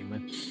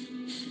stream.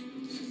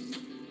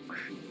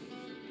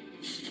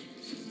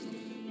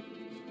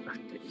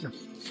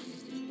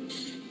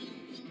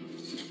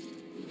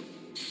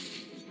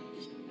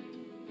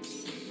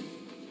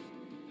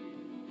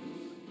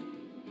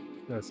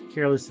 That's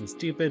careless and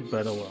stupid,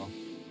 but oh well.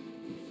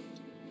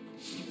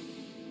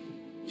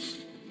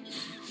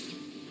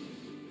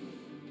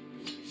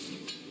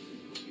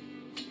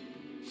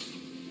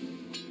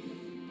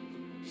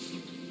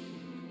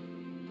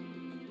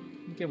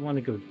 I think I want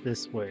to go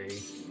this way.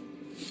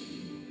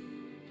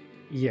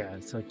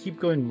 Yeah, so I keep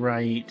going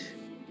right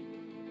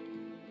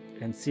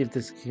and see if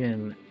this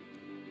can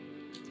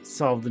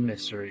solve the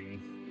mystery.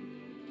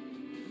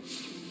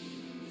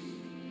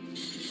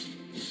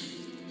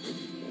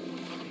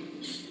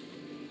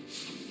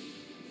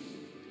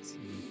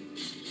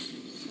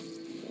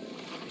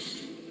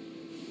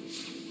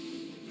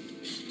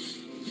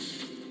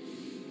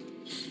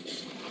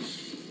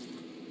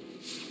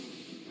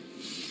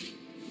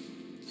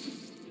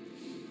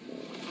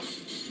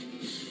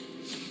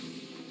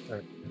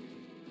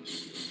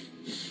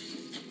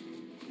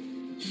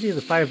 Yeah,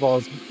 the fireball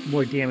is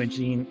more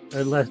damaging,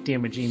 or less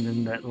damaging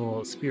than that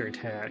little spear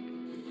attack.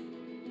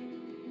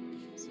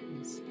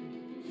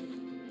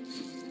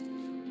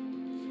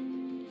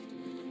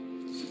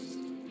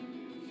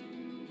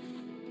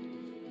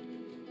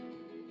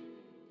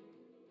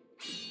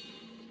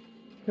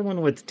 I don't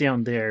know what's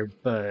down there,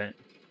 but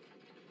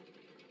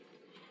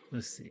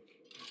let's see.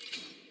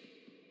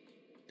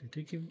 Did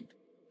they give?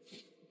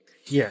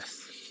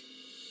 Yes.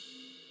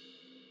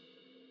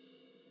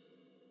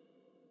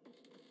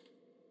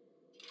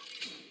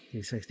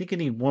 Okay, so I think I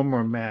need one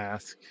more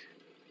mask.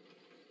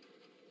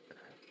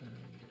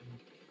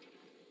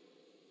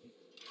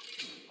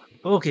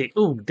 Okay,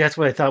 ooh, that's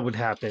what I thought would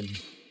happen.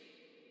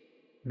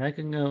 And I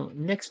can go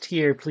next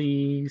here,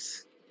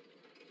 please.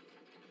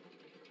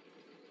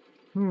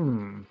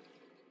 Hmm.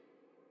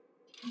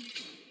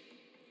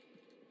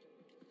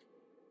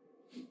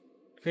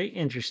 Very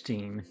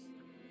interesting.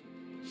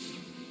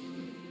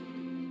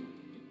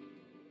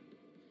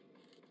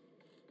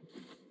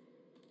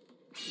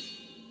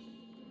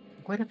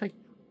 What if I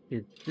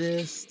did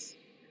this?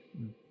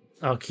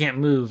 Oh, can't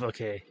move.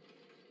 Okay.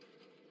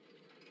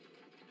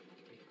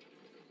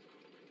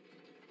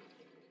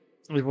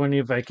 I was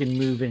wondering if I can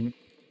move and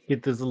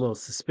get those little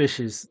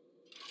suspicious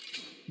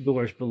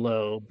doors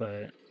below,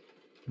 but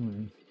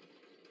hmm.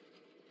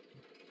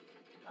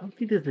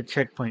 Hopefully there's a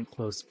checkpoint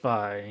close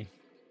by.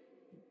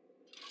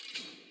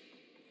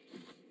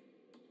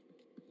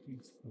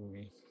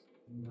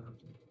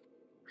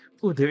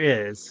 Oh, there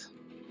is.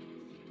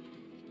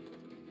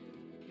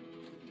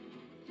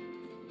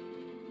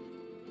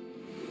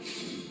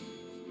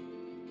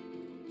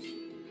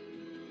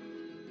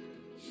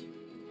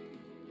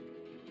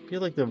 I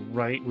feel like the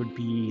right would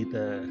be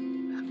the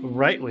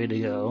right way to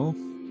go.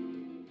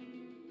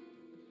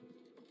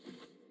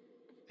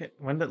 Okay,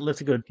 why not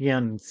let's go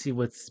down and see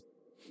what's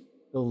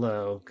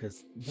below,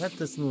 because that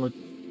doesn't look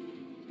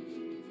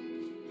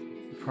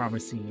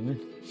promising.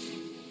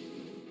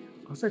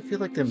 Also, I feel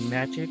like the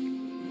magic.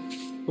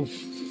 Oh,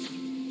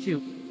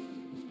 shoot.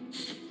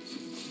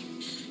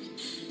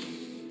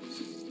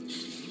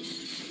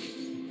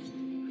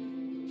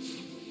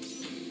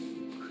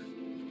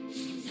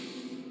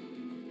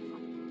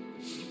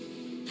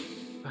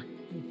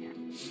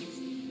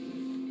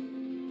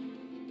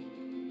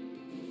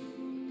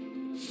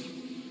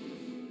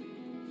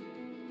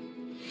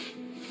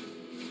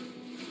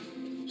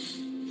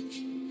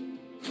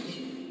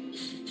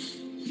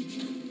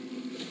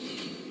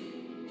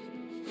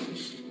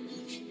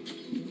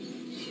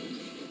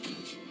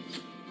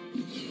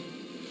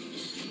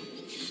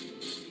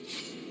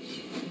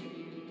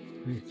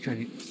 Let's try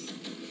to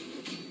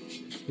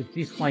get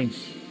these flying.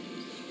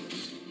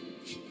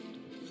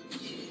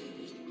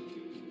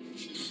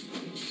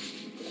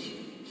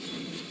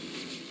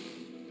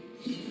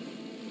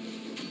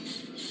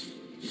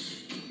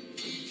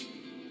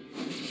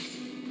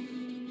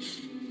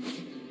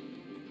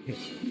 Okay.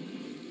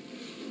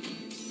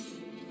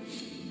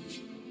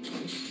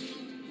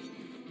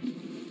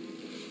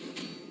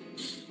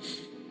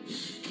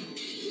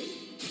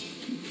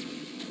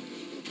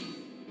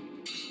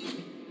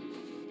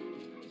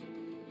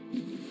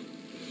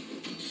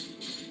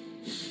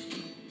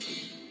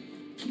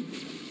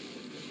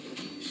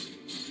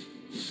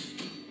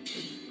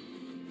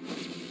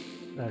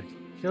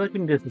 I feel like we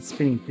can do the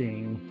spinning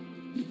thing.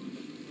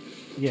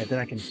 Yeah, then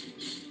I can.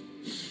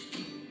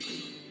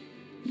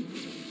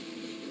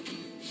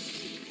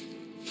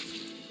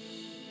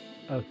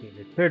 Okay,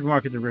 the third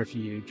mark of the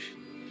refuge.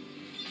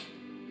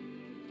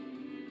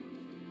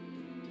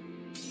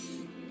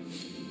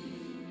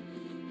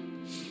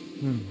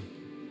 Hmm.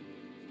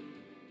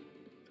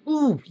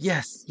 Ooh,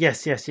 yes,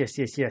 yes, yes, yes,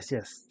 yes, yes,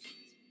 yes.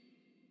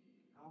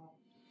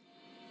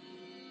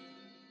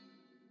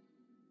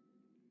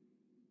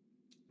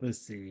 Let's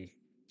see.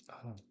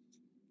 Oh,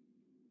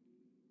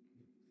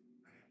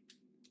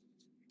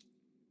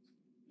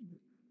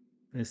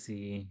 let's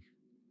see.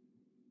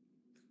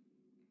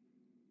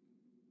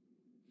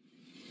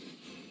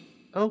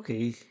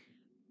 Okay,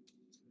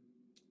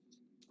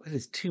 what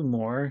is two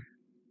more?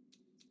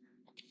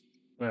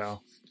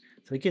 Well,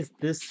 so I guess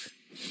this.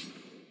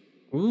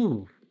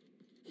 Ooh,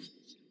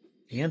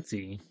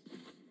 fancy.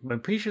 But I'm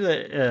pretty sure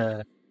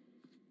that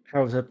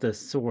powers up the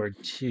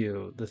sword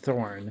too, the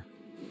thorn.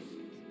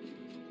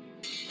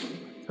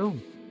 Oh,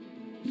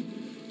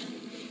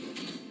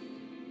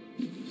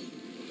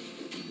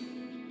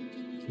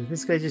 did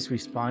this guy just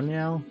respawn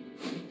now?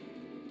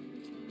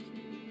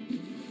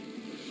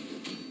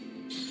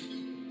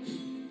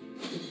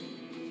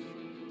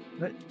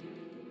 What?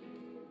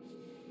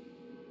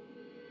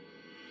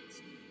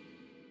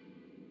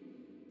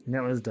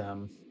 That was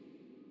dumb.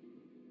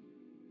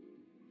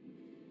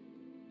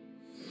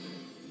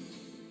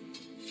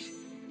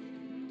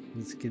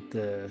 Let's get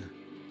the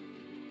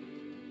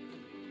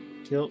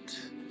guilt.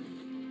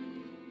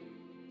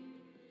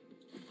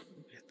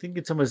 I think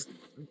it's almost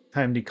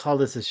time to call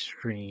this a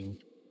stream.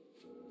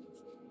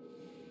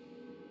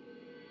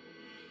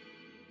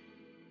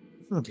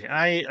 Okay,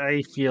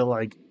 I feel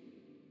like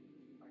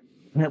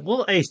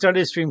well, I started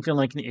a stream feeling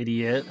like an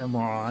idiot, a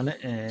moron,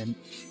 and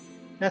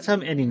that's how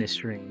I'm ending the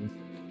stream.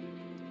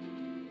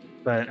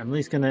 But I'm at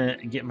least gonna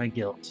get my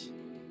guilt.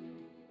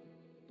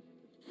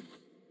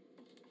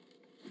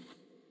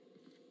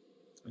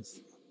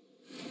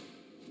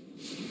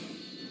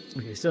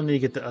 Okay, still need to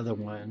get the other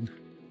one.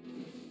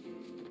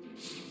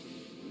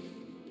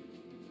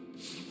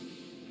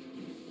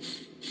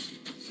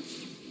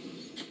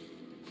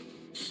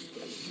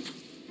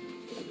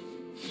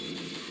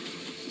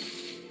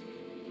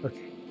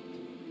 Okay.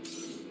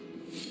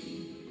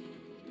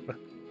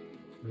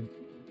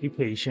 Be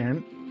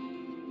patient.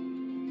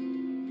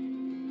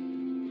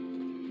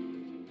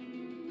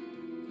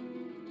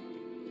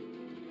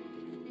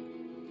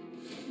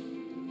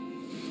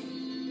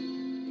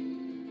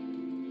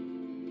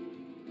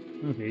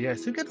 Okay, yeah,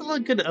 so we got a lot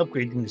of good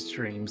upgrading the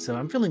stream, so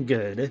I'm feeling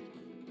good.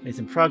 Made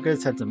some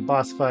progress, had some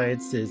boss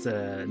fights. There's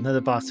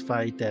another boss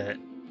fight that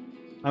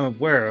I'm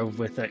aware of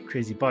with that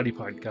crazy body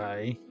part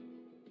guy.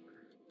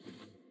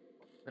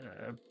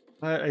 Uh,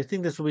 but I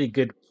think this will be a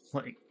good,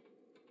 like,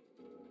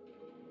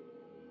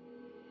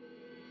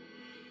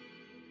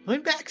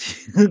 going back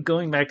to,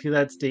 going back to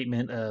that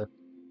statement of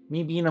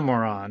me being a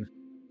moron.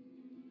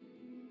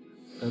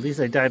 At least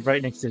I died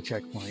right next to the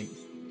checkpoint.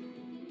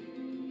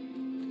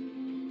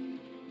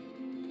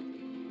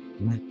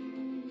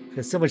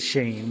 There's so much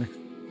shame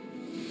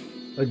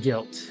or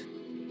guilt.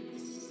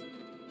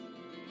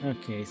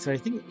 Okay, so I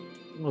think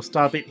we'll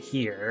stop it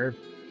here.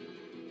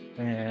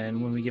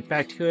 And when we get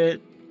back to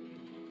it,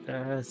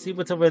 see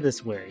what's over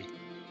this way.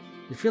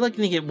 I feel like I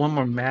need to get one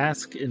more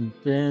mask, and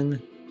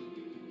then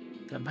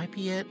that might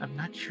be it. I'm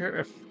not sure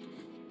if.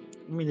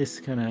 Let me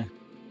just kind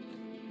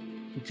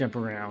of jump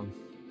around.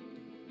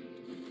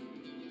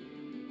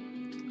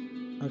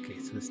 Okay,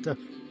 so the stuff.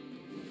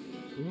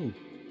 Ooh.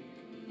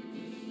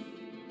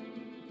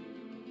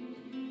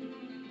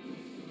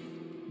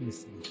 Let me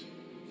see.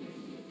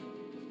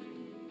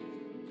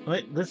 All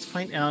right, let's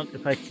find out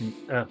if I can.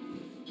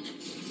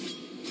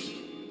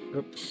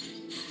 Oops.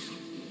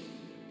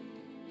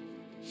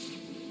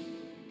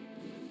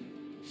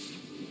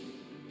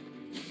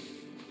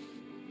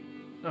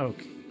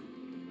 Okay.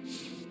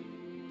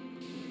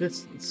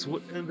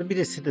 Let me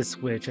just hit the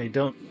switch. I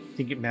don't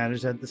think it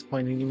matters at this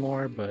point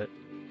anymore, but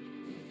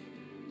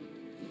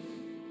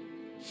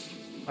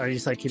I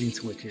just like hitting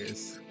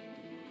switches.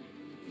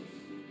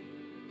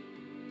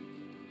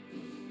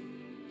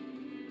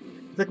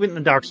 It's like in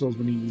the Dark Souls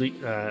when you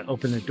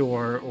open the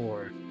door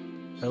or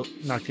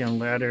knock down a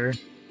ladder.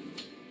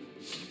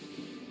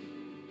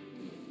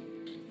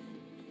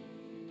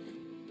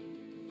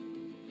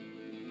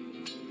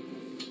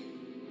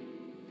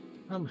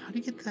 How do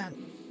you get that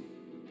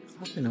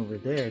coffin over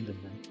there? It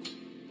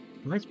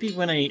must be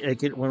when I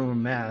get one more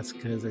mask,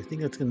 because I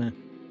think that's gonna.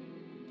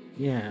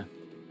 Yeah.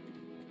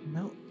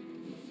 No.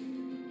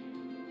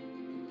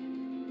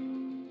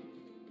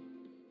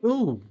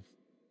 Ooh.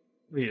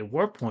 Wait, a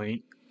war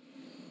point.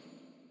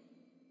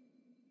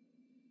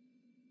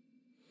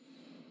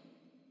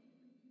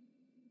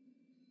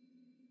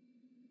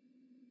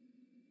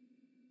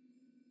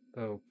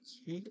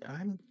 Okay,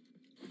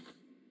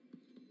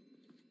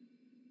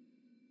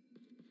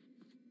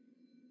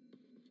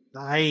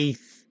 I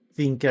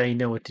think I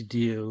know what to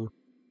do.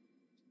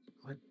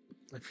 What?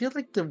 I feel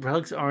like the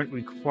rugs aren't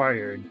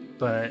required,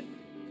 but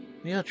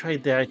maybe I'll try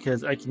that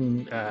because I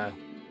can.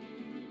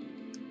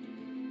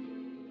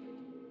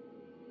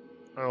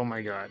 Oh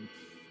my god,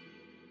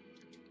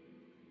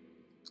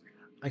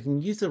 I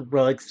can use the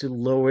rugs to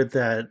lower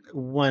that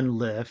one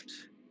lift,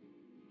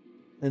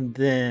 and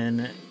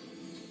then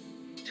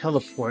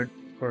teleport.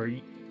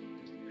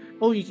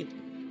 Oh, you can.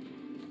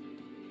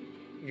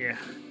 Yeah,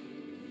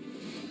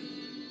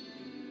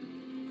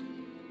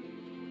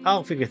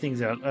 I'll figure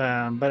things out.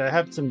 But I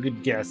have some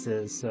good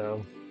guesses,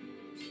 so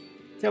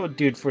that would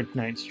do it for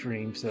tonight's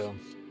stream. So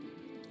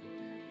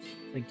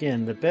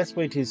again, the best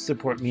way to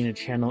support me in the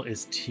channel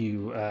is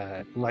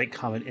to like,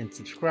 comment, and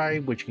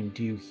subscribe, which you can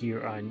do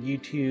here on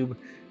YouTube,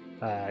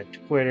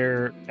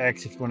 Twitter,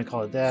 X if you want to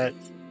call it that,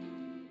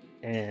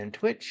 and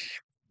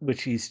Twitch,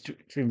 which these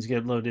streams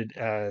get loaded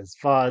as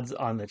VODs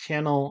on the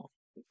channel.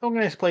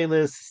 Organized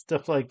playlists,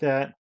 stuff like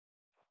that.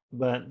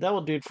 But that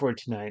will do it for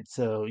tonight.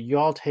 So you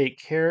all take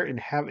care and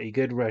have a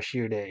good rest of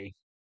your day.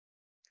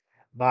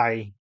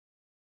 Bye.